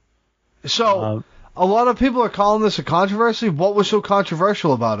 So, a lot of people are calling this a controversy. What was so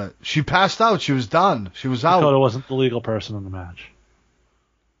controversial about it? She passed out. She was done. She was out. Dakota wasn't the legal person in the match.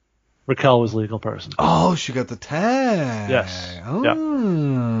 Raquel was legal person. Oh, she got the tag. Yes. Oh.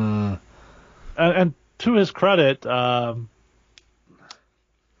 Yeah. And to his credit, Dick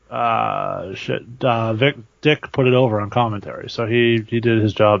put it over on commentary, so he did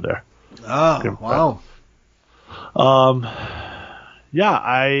his job there. Oh, wow. Yeah,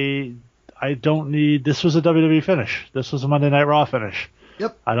 I don't need... This was a WWE finish. This was a Monday Night Raw finish.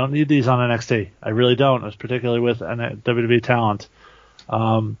 Yep. I don't need these on NXT. I really don't, particularly with WWE talent.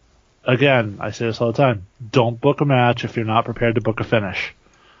 Again, I say this all the time. Don't book a match if you're not prepared to book a finish.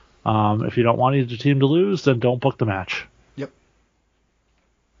 If you don't want either team to lose, then don't book the match. Yep.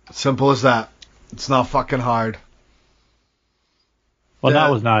 Simple as that. It's not fucking hard. Well,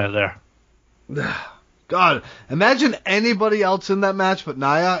 that was Nia there. God, imagine anybody else in that match but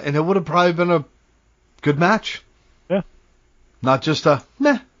Nia, and it would have probably been a good match. Yeah. Not just a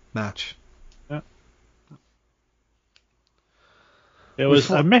meh match. Yeah. It was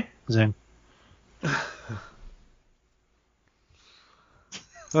amazing.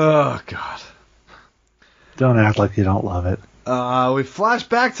 Oh, God. Don't act like you don't love it. We flash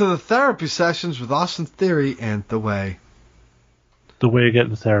back to the therapy sessions with Austin Theory and The Way. The way you're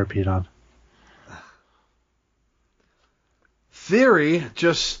getting therapy on. Theory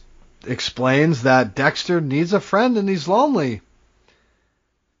just explains that Dexter needs a friend and he's lonely.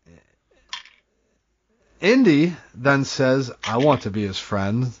 Indy then says, I want to be his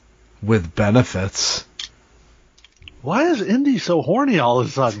friend with benefits. Why is Indy so horny all of a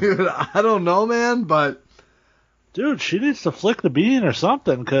sudden? Dude, I don't know, man, but... Dude, she needs to flick the bean or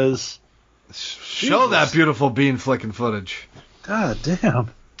something, because... Show that beautiful bean flicking footage. God damn.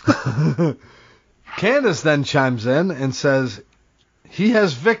 Candace then chimes in and says, he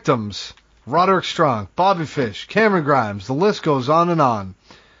has victims. Roderick Strong, Bobby Fish, Cameron Grimes, the list goes on and on.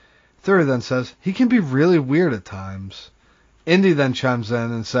 Theory then says, he can be really weird at times. Indy then chimes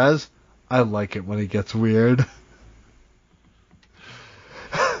in and says, I like it when he gets weird.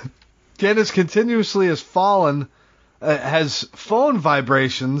 Candace continuously has phone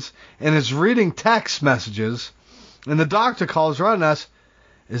vibrations and is reading text messages, and the doctor calls her out and asks,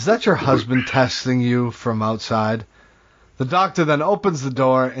 is that your husband texting you from outside? The doctor then opens the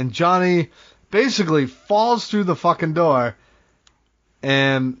door, and Johnny basically falls through the fucking door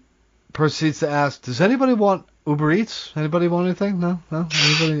and proceeds to ask, does anybody want Uber Eats? Anybody want anything? No?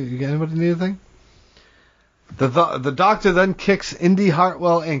 Anybody need anything? The doctor then kicks Indy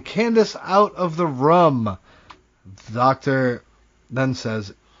Hartwell and Candace out of the room. The doctor then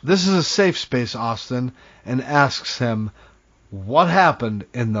says, this is a safe space, Austin, and asks him what happened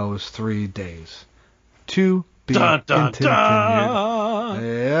in those 3 days. To be continued. Yep.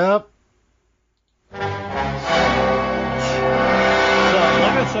 So, like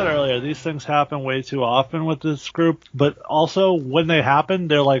I said earlier, these things happen way too often with this group, but also when they happen,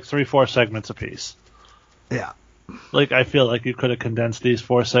 they're like 3-4 segments apiece. Yeah. Like, I feel like you could have condensed these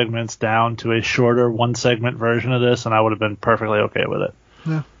 4 segments down to a shorter 1-segment version of this, and I would have been perfectly okay with it.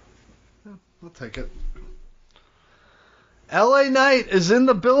 Yeah. I'll take it. LA Knight is in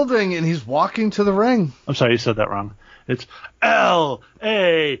the building, and he's walking to the ring. I'm sorry, you said that wrong. It's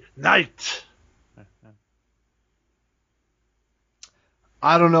L.A. Knight.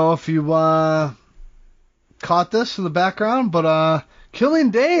 I don't know if you caught this in the background, but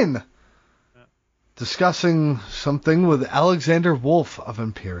Killian Dane discussing something with Alexander Wolf of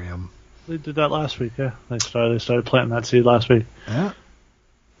Imperium. They did that last week, yeah. They started planting that seed last week. Yeah.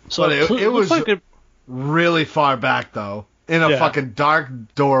 So but it was like really far back, though, in a fucking dark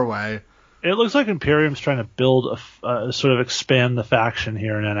doorway. It looks like Imperium's trying to build sort of expand the faction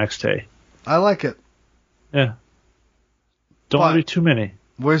here in NXT. I like it. Yeah. Don't want to be too many.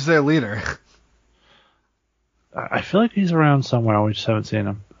 Where's their leader? I feel like he's around somewhere. We just haven't seen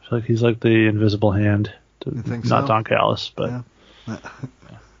him. I feel like he's like the invisible hand. You think not so? Don Callis, but...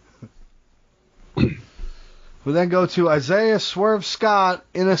 Yeah. We then go to Isaiah Swerve Scott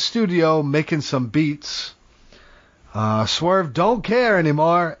in a studio making some beats. Swerve don't care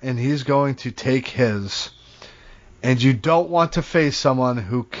anymore, and he's going to take his. And you don't want to face someone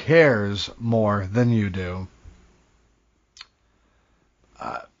who cares more than you do.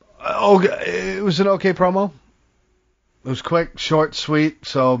 It was an okay promo. It was quick, short, sweet.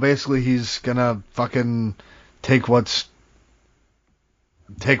 So basically, he's gonna fucking take what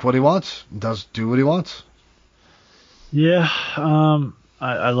he wants. Do what he wants. Yeah,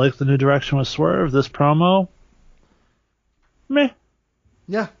 I like the new direction with Swerve. This promo, meh.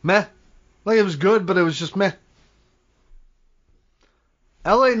 Yeah, meh. Like, it was good, but it was just meh.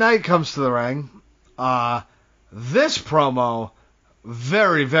 LA Knight comes to the ring. This promo,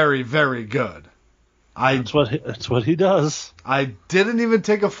 very, very, very good. That's what he does. I didn't even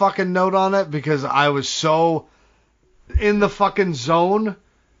take a fucking note on it because I was so in the fucking zone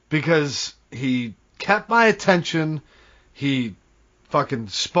because he kept my attention. He fucking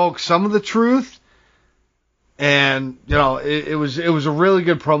spoke some of the truth. And, you know, it was a really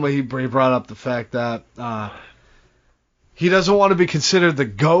good promo. He brought up the fact that he doesn't want to be considered the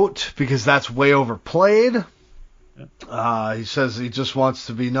GOAT because that's way overplayed. He says he just wants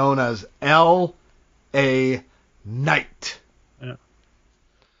to be known as L.A. Knight. Yeah.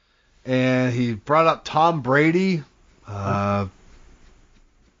 And he brought up Tom Brady. Yeah.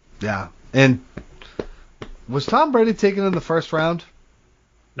 And was Tom Brady taken in the first round?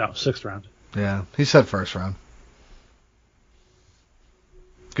 No, 6th round. Yeah, he said first round.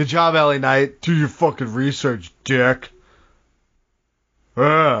 Good job, LA Knight. Do your fucking research, dick. You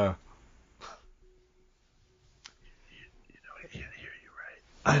know, I can't hear you right.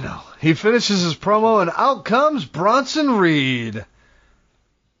 I know. He finishes his promo, and out comes Bronson Reed.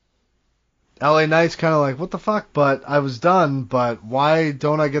 LA Knight's kind of like, what the fuck? But I was done, but why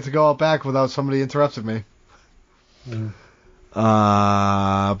don't I get to go out back without somebody interrupting me?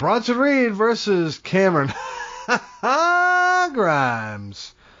 Bronson Reed versus Cameron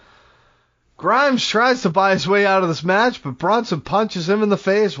Grimes. Grimes tries to buy his way out of this match, but Bronson punches him in the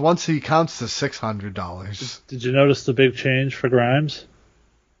face once he counts to $600. Did you notice the big change for Grimes?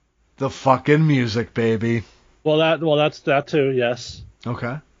 The fucking music, baby. Well, that's that too, yes.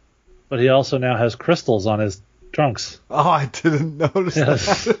 Okay. But he also now has crystals on his trunks. Oh, I didn't notice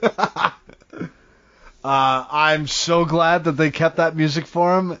that. I'm so glad that they kept that music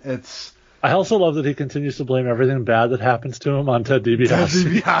for him. I also love that he continues to blame everything bad that happens to him on Ted DiBiase. Ted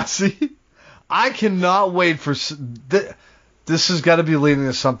DiBiase. I cannot wait for... This has got to be leading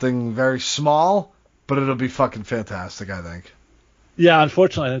to something very small, but it'll be fucking fantastic, I think. Yeah,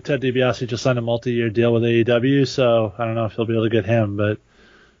 unfortunately, Ted DiBiase just signed a multi-year deal with AEW, so I don't know if he'll be able to get him, but,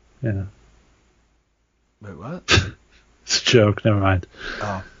 you know. Wait, what? It's a joke, never mind.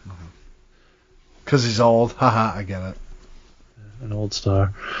 Oh, okay. Because he's old. Haha, I get it. An old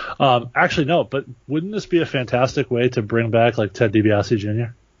star. Actually, no, but wouldn't this be a fantastic way to bring back, like, Ted DiBiase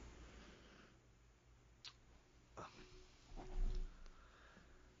Jr.?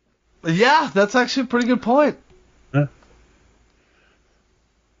 Yeah, that's actually a pretty good point. Yeah.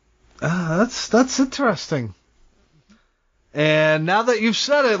 That's interesting. And now that you've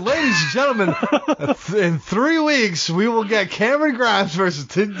said it, ladies and gentlemen, in 3 weeks we will get Cameron Grimes versus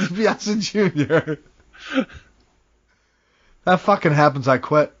Ted DiBiase Jr. That fucking happens, I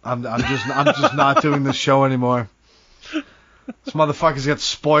quit. I'm just not doing this show anymore. This motherfucker's got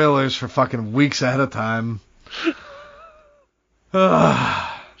spoilers for fucking weeks ahead of time.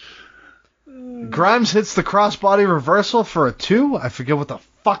 Grimes hits the crossbody reversal for a 2. I forget what the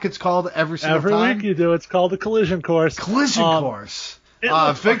fuck it's called every single time. Every week you do. It's called the collision course. Collision course. It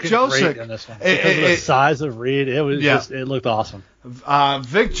looked Vic fucking Joseph. great in this one. Because of the size of Reed, it was it looked awesome.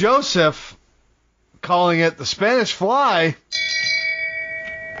 Vic Joseph calling it the Spanish Fly.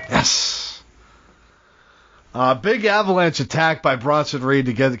 Yes. Big avalanche attack by Bronson Reed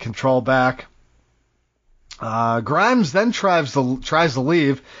to get the control back. Grimes then tries to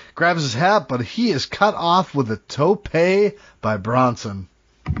leave, grabs his hat, but he is cut off with a tope by Bronson.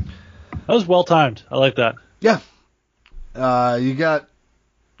 That was well timed. I like that. Yeah. You got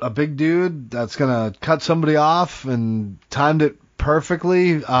a big dude that's going to cut somebody off and timed it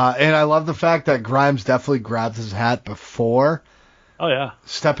perfectly. And I love the fact that Grimes definitely grabbed his hat before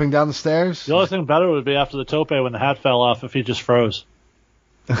stepping down the stairs. The only thing better would be after the tope when the hat fell off if he just froze.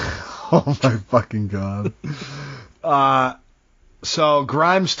 Oh my fucking god. So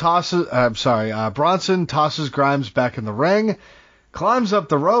Bronson tosses Grimes back in the ring, climbs up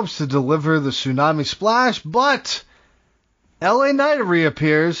the ropes to deliver the tsunami splash, but LA Knight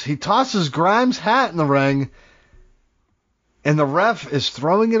reappears. He tosses Grimes' hat in the ring, and the ref is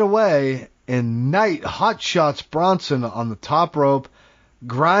throwing it away, and Knight hot shots Bronson on the top rope.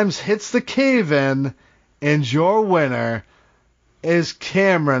 Grimes hits the cave-in, and your winner is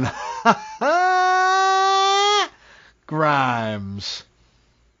Cameron Grimes.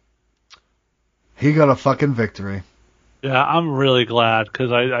 He got a fucking victory. Yeah, I'm really glad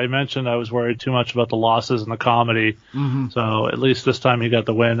because I mentioned I was worried too much about the losses in the comedy. Mm-hmm. So at least this time he got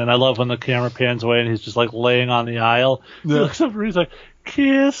the win. And I love when the camera pans away and he's just like laying on the aisle. Yeah. He looks up and he's like,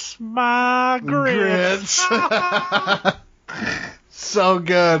 "Kiss my grits." So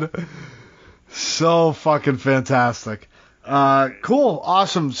good. So fucking fantastic. Cool.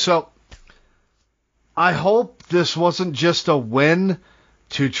 Awesome. So I hope this wasn't just a win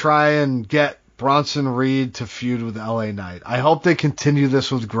to try and get Bronson Reed to feud with LA Knight. I hope they continue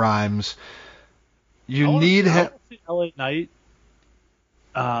this with Grimes. You need him. LA Knight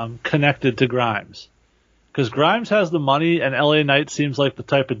connected to Grimes. Because Grimes has the money, and LA Knight seems like the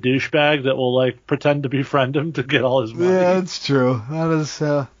type of douchebag that will like pretend to befriend him to get all his money. Yeah, it's true. That is.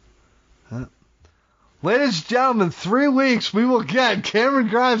 Ladies and gentlemen, 3 weeks we will get Cameron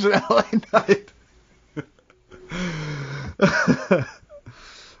Grimes and LA Knight.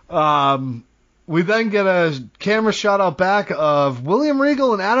 We then get a camera shot out back of William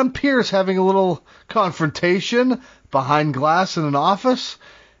Regal and Adam Pearce having a little confrontation behind glass in an office,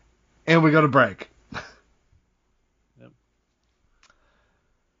 and we go to break. Yep.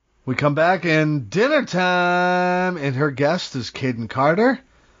 We come back and dinner time, and her guest is Caden Carter.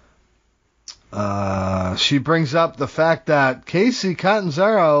 She brings up the fact that Casey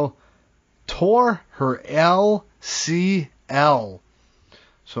Catanzaro tore her LCL.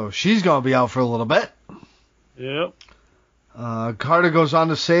 So she's going to be out for a little bit. Yep. Carter goes on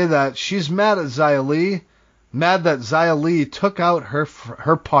to say that she's mad at Xia Li, mad that Xia Li took out her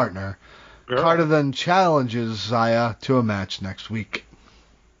partner. Girl. Carter then challenges Xia to a match next week.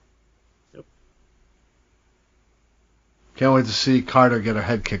 Yep. Can't wait to see Carter get her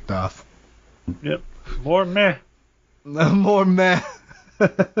head kicked off. Yep. More meh. More meh.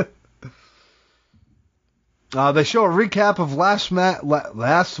 They show a recap of last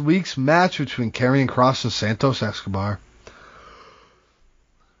week's match between Karrion Kross and Santos Escobar.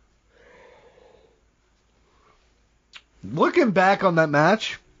 Looking back on that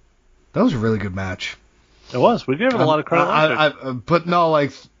match, that was a really good match. It was. We gave it a lot of credit. But no,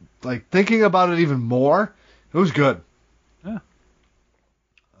 like thinking about it even more, it was good. Yeah.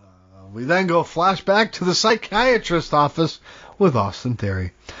 We then go flashback to the psychiatrist's office with Austin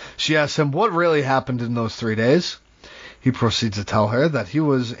Theory. She asks him what really happened in those 3 days. He proceeds to tell her that he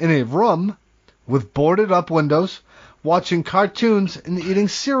was in a room with boarded up windows, watching cartoons and eating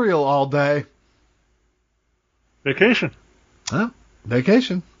cereal all day. Vacation.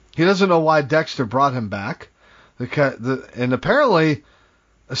 Vacation. He doesn't know why Dexter brought him back. And apparently,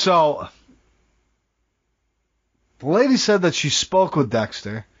 so the lady said that she spoke with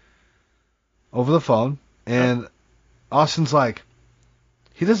Dexter over the phone, and Austin's like,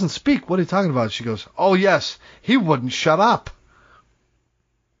 "He doesn't speak. What are you talking about?" She goes, "Oh, yes, he wouldn't shut up."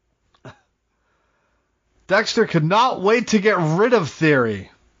 Dexter could not wait to get rid of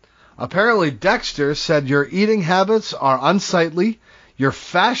Theory. Apparently, Dexter said your eating habits are unsightly, your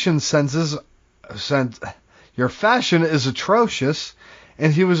fashion is atrocious,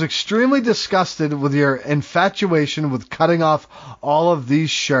 and he was extremely disgusted with your infatuation with cutting off all of these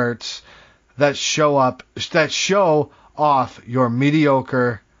shirts that show off your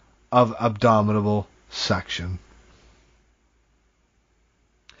mediocre of abdominal section.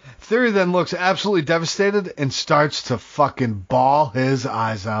 Theory then looks absolutely devastated and starts to fucking bawl his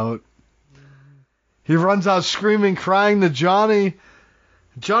eyes out. He runs out screaming, crying to Johnny,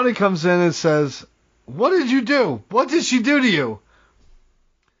 Johnny comes in and says, "What did you do? What did she do to you?"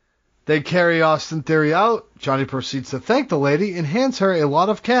 They carry Austin Theory out. Johnny proceeds to thank the lady and hands her a lot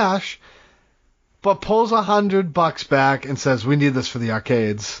of cash, but pulls $100 back and says, "We need this for the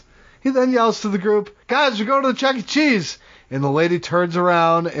arcades." He then yells to the group, "Guys, we're going to the Chuck E. Cheese." And the lady turns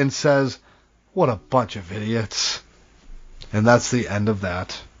around and says, "What a bunch of idiots." And that's the end of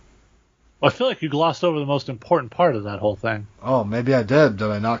that. Well, I feel like you glossed over the most important part of that whole thing. Oh, maybe I did.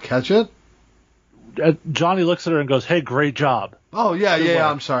 Did I not catch it? Johnny looks at her and goes, "Hey, great job." Oh, yeah,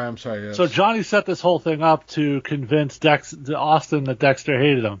 I'm sorry. Yes. So Johnny set this whole thing up to convince Austin that Dexter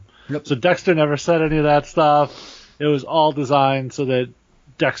hated him. Yep. So Dexter never said any of that stuff. It was all designed so that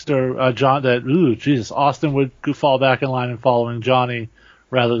Austin would fall back in line and following Johnny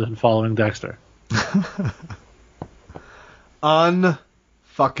rather than following Dexter.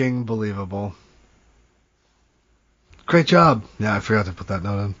 Unfucking believable. Great job. Yeah, I forgot to put that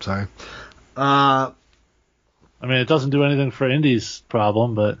note in. Sorry. I mean, it doesn't do anything for Indy's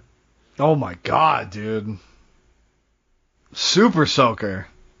problem, but... Oh my god, dude. Super soaker.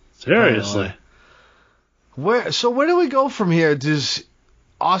 Seriously. Where do we go from here? Does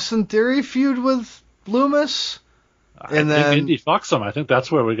Austin Theory feud with Loomis? I think Indy fucks him. I think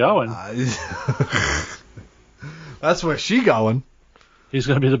that's where we're going. That's where she going. He's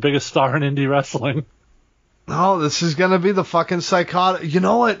going to be the biggest star in indie wrestling. Oh, this is going to be the fucking psychotic... You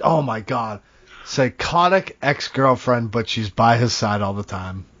know what? Oh my god. Psychotic ex-girlfriend, but she's by his side all the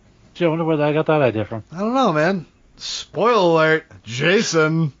time. Gee, I wonder where I got that idea from. I don't know, man. Spoiler alert.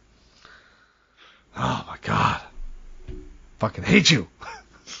 Jason. Oh my god. Fucking hate you.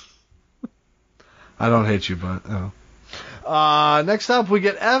 I don't hate you, but... next up, we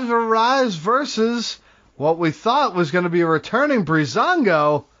get Everrise versus what we thought was going to be a returning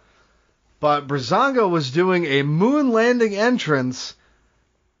Breezango, but Breezango was doing a moon landing entrance.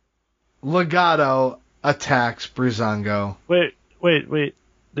 Legado attacks Breezango. Wait.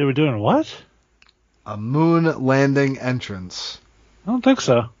 They were doing what? A moon landing entrance. I don't think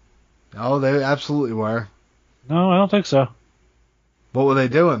so. Oh, they absolutely were. No, I don't think so. What were they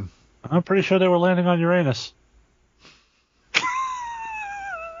doing? I'm pretty sure they were landing on Uranus.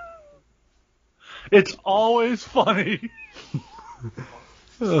 It's always funny.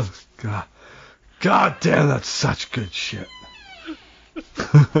 Oh, God. God damn, that's such good shit.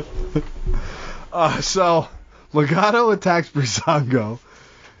 So, Legado attacks Breezango,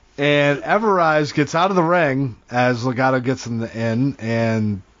 and Everrise gets out of the ring as Legado gets in,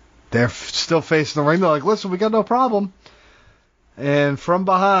 and they're still facing the ring. They're like, "Listen, we got no problem." And from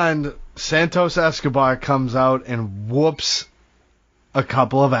behind, Santos Escobar comes out and whoops a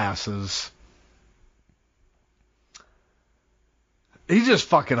couple of asses. He just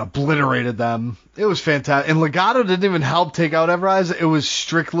fucking obliterated them. It was fantastic. And Legado didn't even help take out Everrise. It was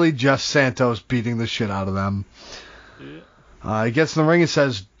strictly just Santos beating the shit out of them. Yeah. He gets in the ring and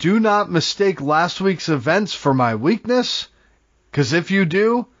says, "Do not mistake last week's events for my weakness, because if you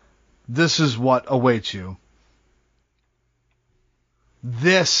do, this is what awaits you."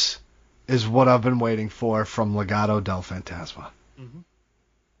 This is what I've been waiting for from Legado del Fantasma. Mm-hmm.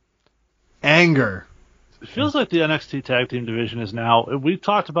 Anger. It feels like the NXT tag team division is now... We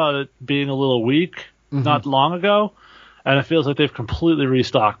talked about it being a little weak not long ago, and it feels like they've completely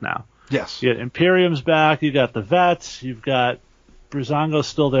restocked now. Yes. You got Imperium's back, you got the Vets, you've got Breezango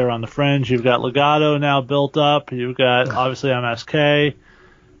still there on the fringe, you've got Legado now built up, you've got obviously MSK,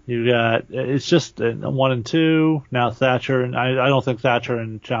 you got... It's just 1 and 2, now Thatcher, and I don't think Thatcher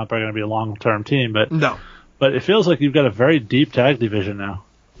and Ciampa are going to be a long-term team, but... No. But it feels like you've got a very deep tag division now.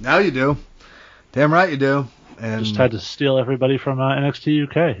 Now you do. Damn right you do. And just had to steal everybody from NXT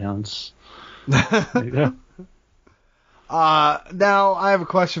UK. There you go. Now, I have a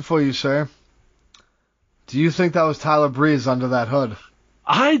question for you, sir. Do you think that was Tyler Breeze under that hood?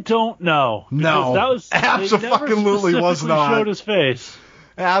 I don't know. No. That was absolutely was not. Showed his face.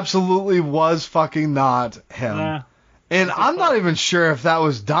 Absolutely was fucking not him. And I'm not even sure if that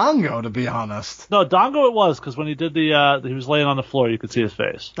was Dongo, to be honest. No, Dongo it was, because when he did he was laying on the floor, you could see his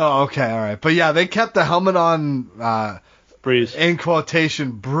face. Oh, okay, all right. But yeah, they kept the helmet on, Breeze. In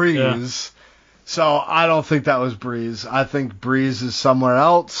quotation, Breeze. Yeah. So I don't think that was Breeze. I think Breeze is somewhere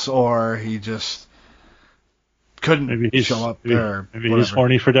else, or he just couldn't show up there. Maybe he's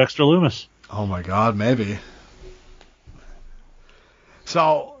horny for Dexter Loomis. Oh my God, maybe.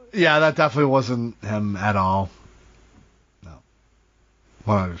 So, yeah, that definitely wasn't him at all.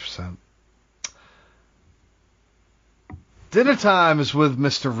 100%. Dinner time is with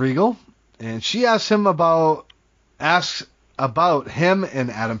Mr. Regal, and she asks about him and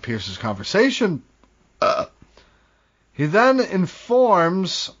Adam Pearce's conversation. He then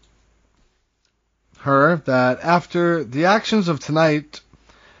informs her that after the actions of tonight,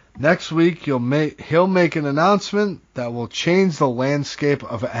 next week he'll make an announcement that will change the landscape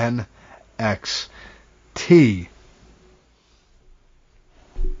of NXT.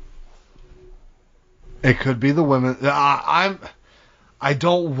 It could be the women. I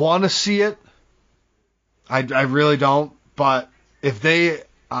don't want to see it. I really don't. But if they,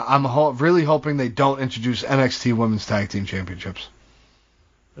 I'm really hoping they don't introduce NXT Women's Tag Team Championships.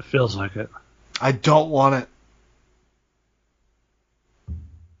 It feels like it. I don't want it.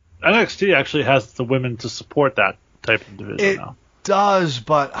 NXT actually has the women to support that type of division now. It does,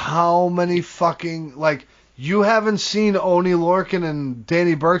 but how many fucking, like, you haven't seen Oney Lorcan and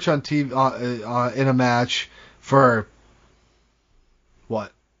Danny Burch on TV in a match for,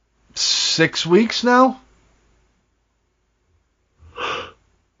 what, 6 weeks now?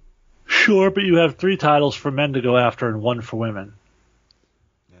 Sure, but you have 3 titles for men to go after and 1 for women.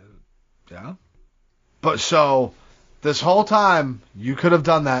 Yeah. But so, this whole time, you could have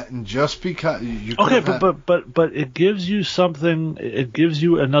done that, and just because you could have but it gives you something. It gives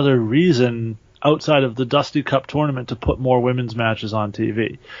you another reason outside of the Dusty Cup tournament to put more women's matches on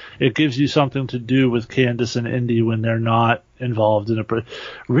TV. It gives you something to do with Candice and Indy when they're not involved in a.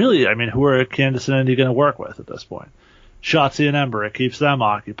 Really, I mean, who are Candice and Indy going to work with at this point? Shotzi and Ember, it keeps them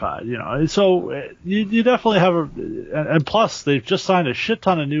occupied, you know. So you definitely have and plus they've just signed a shit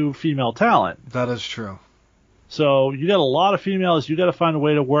ton of new female talent. That is true. So you got a lot of females. You got to find a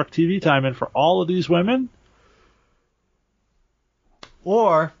way to work TV time in for all of these women.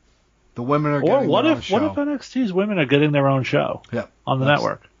 Or the women are getting their own show. What if NXT's women are getting their own show? Yep. On the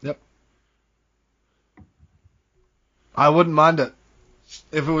network? Yep. I wouldn't mind it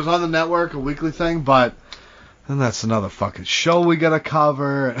if it was on the network, a weekly thing, but then that's another fucking show we gotta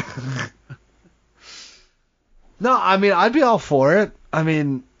cover. No, I mean, I'd be all for it. I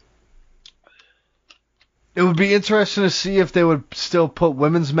mean, it would be interesting to see if they would still put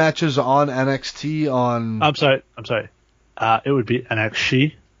women's matches on NXT on... I'm sorry. It would be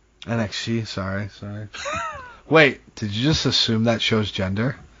NXT. NXT, sorry. Wait, did you just assume that shows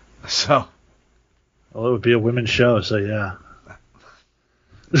gender? So... Well, it would be a women's show, so yeah.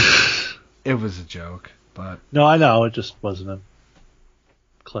 It was a joke, but... No, I know. It just wasn't a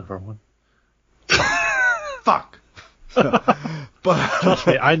clever one. Fuck. But trust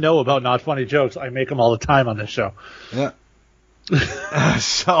me, I know about not funny jokes. I make them all the time on this show. Yeah.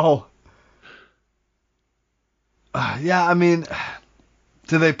 So... yeah, I mean...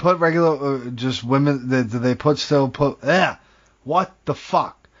 Do they put regular... just women... Do they still put... Yeah. What the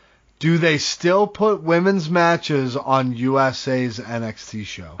fuck? Do they still put women's matches on USA's NXT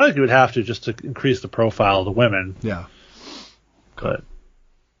show? I think you would have to just to increase the profile of the women. Yeah. But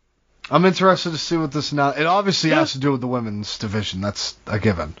I'm interested to see what this now... It obviously has to do with the women's division. That's a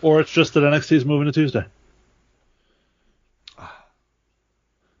given. Or it's just that NXT is moving to Tuesday.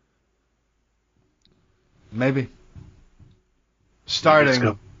 Maybe.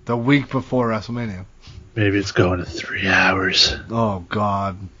 Starting the week before WrestleMania. Maybe it's going to 3 hours. Oh,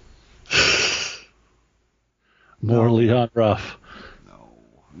 God. More Leon Ruff.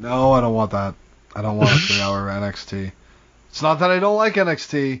 No, I don't want that. I don't want a 3-hour NXT. It's not that I don't like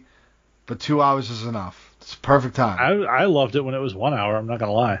NXT, but 2 hours is enough. It's perfect time. I loved it when it was 1 hour, I'm not going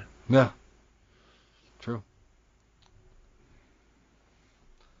to lie. Yeah. True.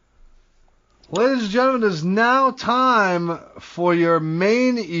 Ladies and gentlemen, it is now time for your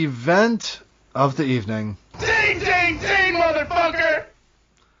main event of the evening. Ding, ding, ding, motherfucker!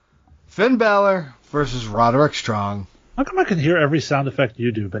 Finn Balor versus Roderick Strong. How come I can hear every sound effect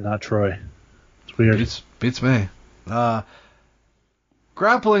you do, but not Troy? It's weird. Beats me.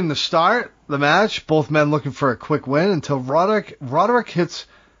 Grappling to start the match, both men looking for a quick win until Roderick hits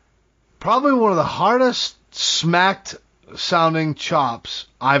probably one of the hardest smacked sounding chops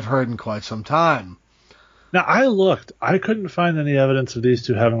I've heard in quite some time. Now, I looked. I couldn't find any evidence of these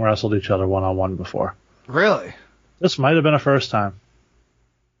two having wrestled each other one-on-one before. Really? This might have been a first time.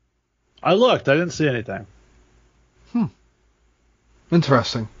 I looked. I didn't see anything.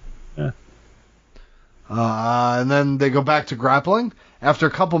 Interesting. Yeah. And then they go back to grappling. After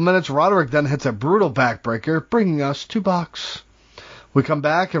a couple minutes, Roderick then hits a brutal backbreaker, bringing us to box. We come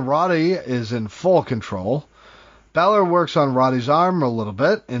back, and Roddy is in full control. Balor works on Roddy's arm a little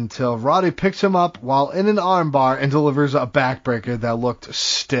bit until Roddy picks him up while in an armbar and delivers a backbreaker that looked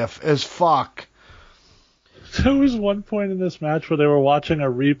stiff as fuck. There was one point in this match where they were watching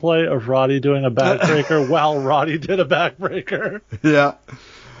a replay of Roddy doing a backbreaker while Roddy did a backbreaker. Yeah.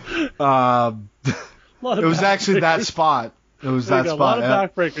 It was actually that spot. It was that spot. A lot of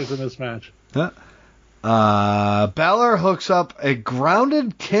backbreakers in this match. Yeah. Balor hooks up a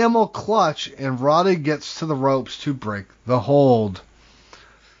grounded camel clutch, and Roddy gets to the ropes to break the hold.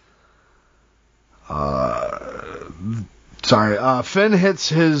 Finn hits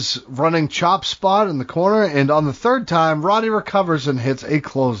his running chop spot in the corner, and on the third time, Roddy recovers and hits a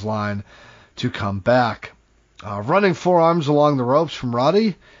clothesline to come back. Running forearms along the ropes from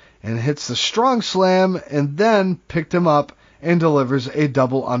Roddy, and hits the strong slam, and then picked him up and delivers a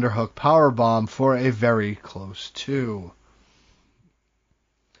double underhook powerbomb for a very close 2.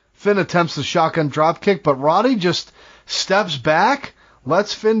 Finn attempts the shotgun dropkick, but Roddy just steps back,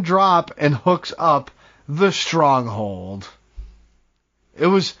 lets Finn drop, and hooks up the stronghold. It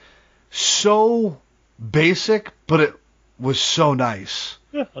was so basic, but it was so nice.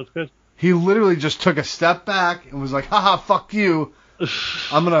 Yeah, that's good. He literally just took a step back and was like, haha, fuck you.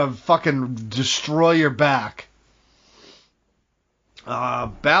 I'm going to fucking destroy your back.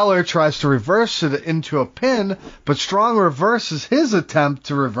 Balor tries to reverse it into a pin, but Strong reverses his attempt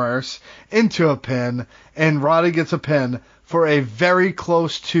to reverse into a pin, and Roddy gets a pin for a very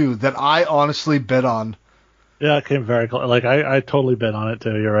close 2 that I honestly bid on. Yeah, it came very close. Like, I totally bid on it,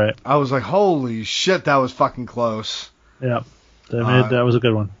 too. You're right. I was like, holy shit, that was fucking close. Yeah, that was a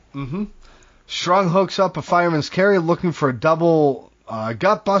good one. Mm-hmm. Strong hooks up a fireman's carry looking for a double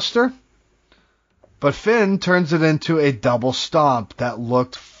gut buster. But Finn turns it into a double stomp that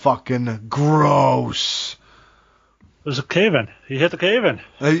looked fucking gross. There's a cave-in. He hit the cave-in.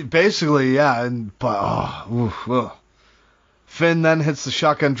 Basically, yeah. Finn then hits the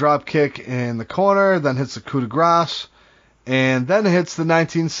shotgun drop kick in the corner, then hits the coup de grace, and then hits the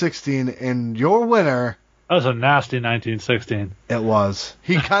 1916, and your winner... That was a nasty 1916. It was.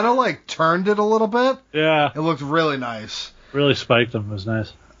 He kind of like turned it a little bit. Yeah. It looked really nice. Really spiked him. It was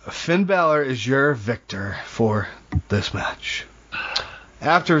nice. Finn Balor is your victor for this match.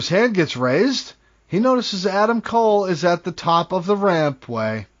 After his hand gets raised, he notices Adam Cole is at the top of the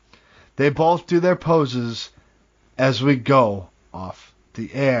rampway. They both do their poses as we go off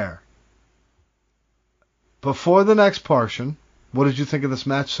the air. Before the next portion, what did you think of this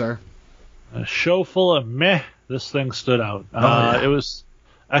match, sir? A show full of meh. This thing stood out. Yeah. It was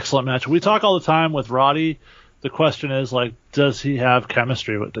an excellent match. We talk all the time with Roddy. The question is, like, does he have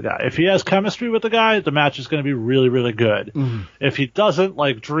chemistry with the guy? If he has chemistry with the guy, the match is going to be really, really good. Mm-hmm. If he doesn't,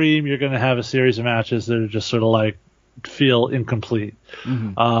 like Dream, you're going to have a series of matches that are just sort of like feel incomplete.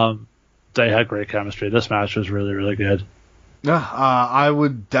 Mm-hmm. They had great chemistry. This match was really, really good. Yeah, I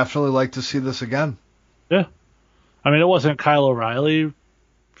would definitely like to see this again. Yeah. I mean, it wasn't Kyle O'Reilly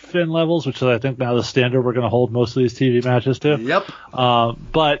Finn levels, which is, I think, now the standard we're going to hold most of these TV matches to. Yep.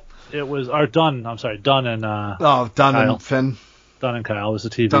 But it was Dunn and Dunn Kyle. and Finn. Dunn and Kyle was a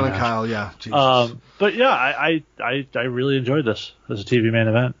TV Dunn match. and Kyle, yeah. Jesus. But yeah, I really enjoyed this as a TV main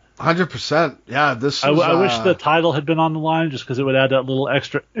event. 100%. Yeah, this was... I wish the title had been on the line just because it would add that little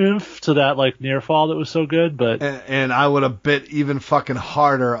extra oomph to that like near fall that was so good. But and I would have bit even fucking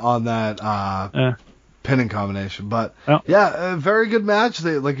harder on that pinning combination. But yeah, a very good match.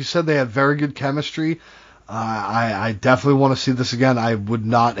 They, like you said, they had very good chemistry. I definitely want to see this again. I would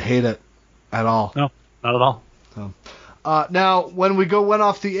not hate it at all. No, not at all. So, now, when we went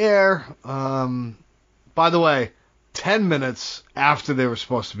off the air, by the way, 10 minutes after they were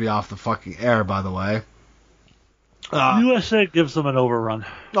supposed to be off the fucking air, by the way. USA gives them an overrun.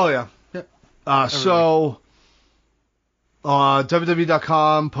 Oh, yeah. So,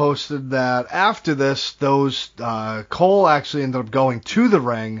 WWE.com posted that after this, Cole actually ended up going to the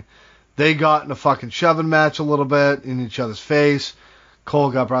ring. They got in a fucking shoving match a little bit in each other's face. Cole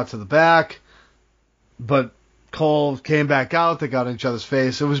got brought to the back, but Cole came back out. They got in each other's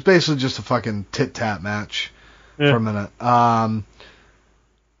face. It was basically just a fucking tit-tat match for a minute.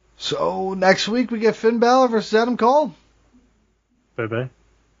 So next week we get Finn Balor versus Adam Cole. Bye-bye.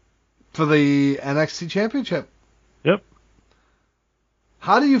 For the NXT Championship. Yep.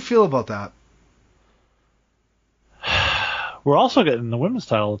 How do you feel about that? We're also getting the women's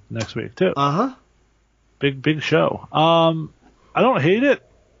title next week, too. Uh-huh. Big show. I don't hate it.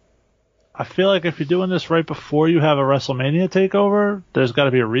 I feel like if you're doing this right before you have a WrestleMania takeover, there's got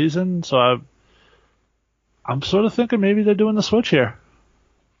to be a reason. So I'm sort of thinking maybe they're doing the switch here.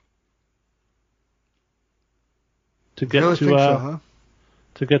 To get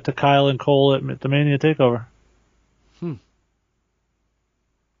to get to Kyle and Cole at the Mania takeover.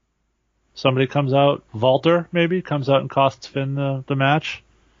 Somebody comes out, Walter maybe, comes out and costs Finn the match,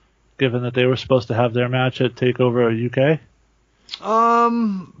 given that they were supposed to have their match at TakeOver UK?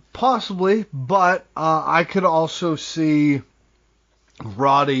 Possibly, but I could also see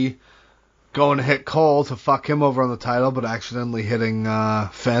Roddy going to hit Cole to fuck him over on the title, but accidentally hitting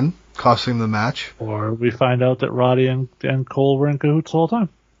Finn. costing the match. Or we find out that Roddy and Cole were in cahoots the whole time.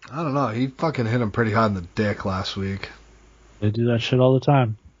 I don't know. He fucking hit him pretty hard in the dick last week. They do that shit all the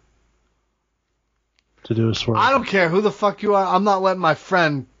time. To do a swerve. I don't care who the fuck you are. I'm not letting my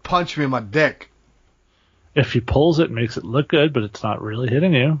friend punch me in my dick. If he pulls it, makes it look good, but it's not really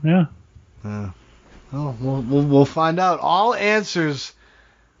hitting you. Yeah. Yeah. Well, we'll find out. All answers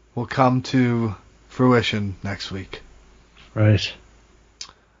will come to fruition next week. Right.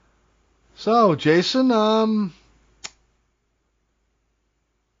 So, Jason, I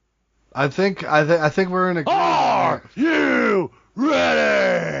think we're in agreement. Are you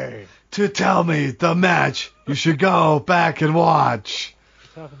ready to tell me the match you should go back and watch?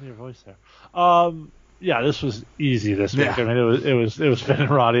 What's happened to your voice there? Yeah, this was easy this week. Yeah. I mean, it was Finn and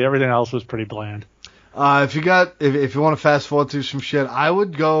Roddy. Everything else was pretty bland. If you want to fast forward through some shit, I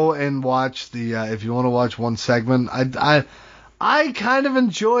would go and watch the. If you want to watch one segment, I kind of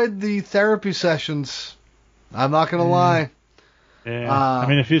enjoyed the therapy sessions. I'm not gonna lie. Yeah. I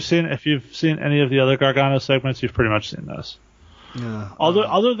mean, if you've seen any of the other Gargano segments, you've pretty much seen those. Yeah.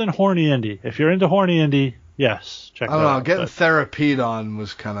 Other than Horny Indie, if you're into Horny Indie, yes, check that out. I don't know. Getting therapied on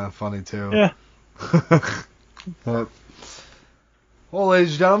was kind of funny too. Yeah. Well,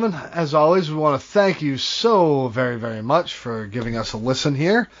 ladies and gentlemen, as always, we want to thank you so very, very much for giving us a listen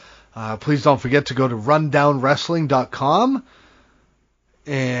here. Please don't forget to go to rundownwrestling.com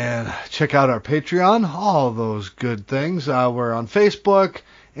and check out our Patreon, all those good things. We're on Facebook,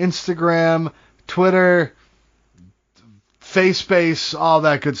 Instagram, Twitter, FaceSpace, all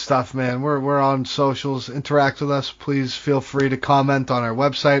that good stuff, man. We're on socials. Interact with us. Please feel free to comment on our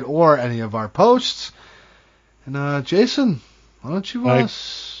website or any of our posts. And Jason, why don't you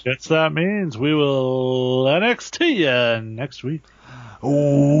guess that means we will NXT you next week.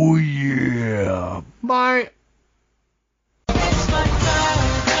 Oh yeah. Bye.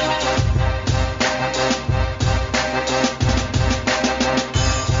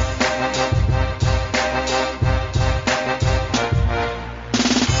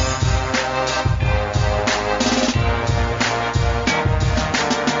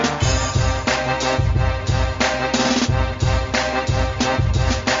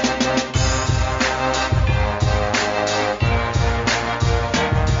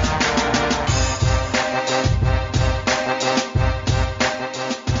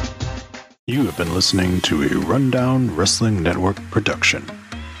 You have been listening to a Rundown Wrestling Network production.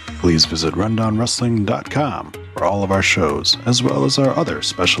 Please visit rundownwrestling.com for all of our shows, as well as our other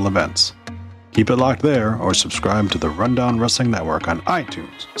special events. Keep it locked there, or subscribe to the Rundown Wrestling Network on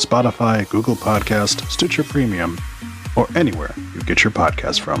iTunes, Spotify, Google Podcast, Stitcher Premium, or anywhere you get your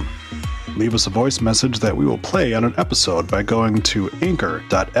podcast from. Leave us a voice message that we will play on an episode by going to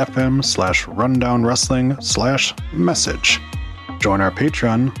anchor.fm/rundownwrestling/message. Join our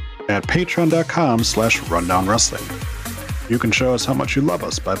Patreon at patreon.com/rundownwrestling. You can show us how much you love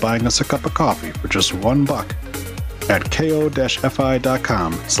us by buying us a cup of coffee for just $1 at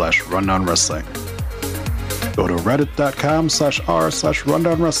ko-fi.com/rundownwrestling. Go to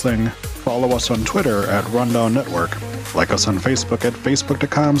reddit.com/r/rundownwrestling. Follow us on Twitter at Rundown Network. Like us on Facebook at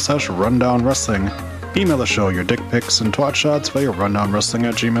facebook.com/rundownwrestling. Email the show your dick pics and twat shots via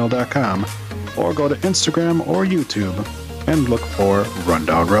rundownwrestling@gmail.com. Or go to Instagram or YouTube and look for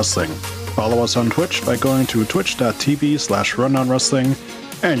Rundown Wrestling. Follow us on Twitch by going to twitch.tv/rundownwrestling,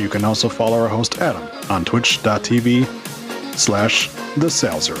 and you can also follow our host Adam on twitch.tv/The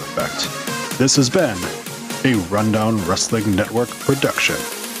Salzer Effect. This has been a Rundown Wrestling Network production.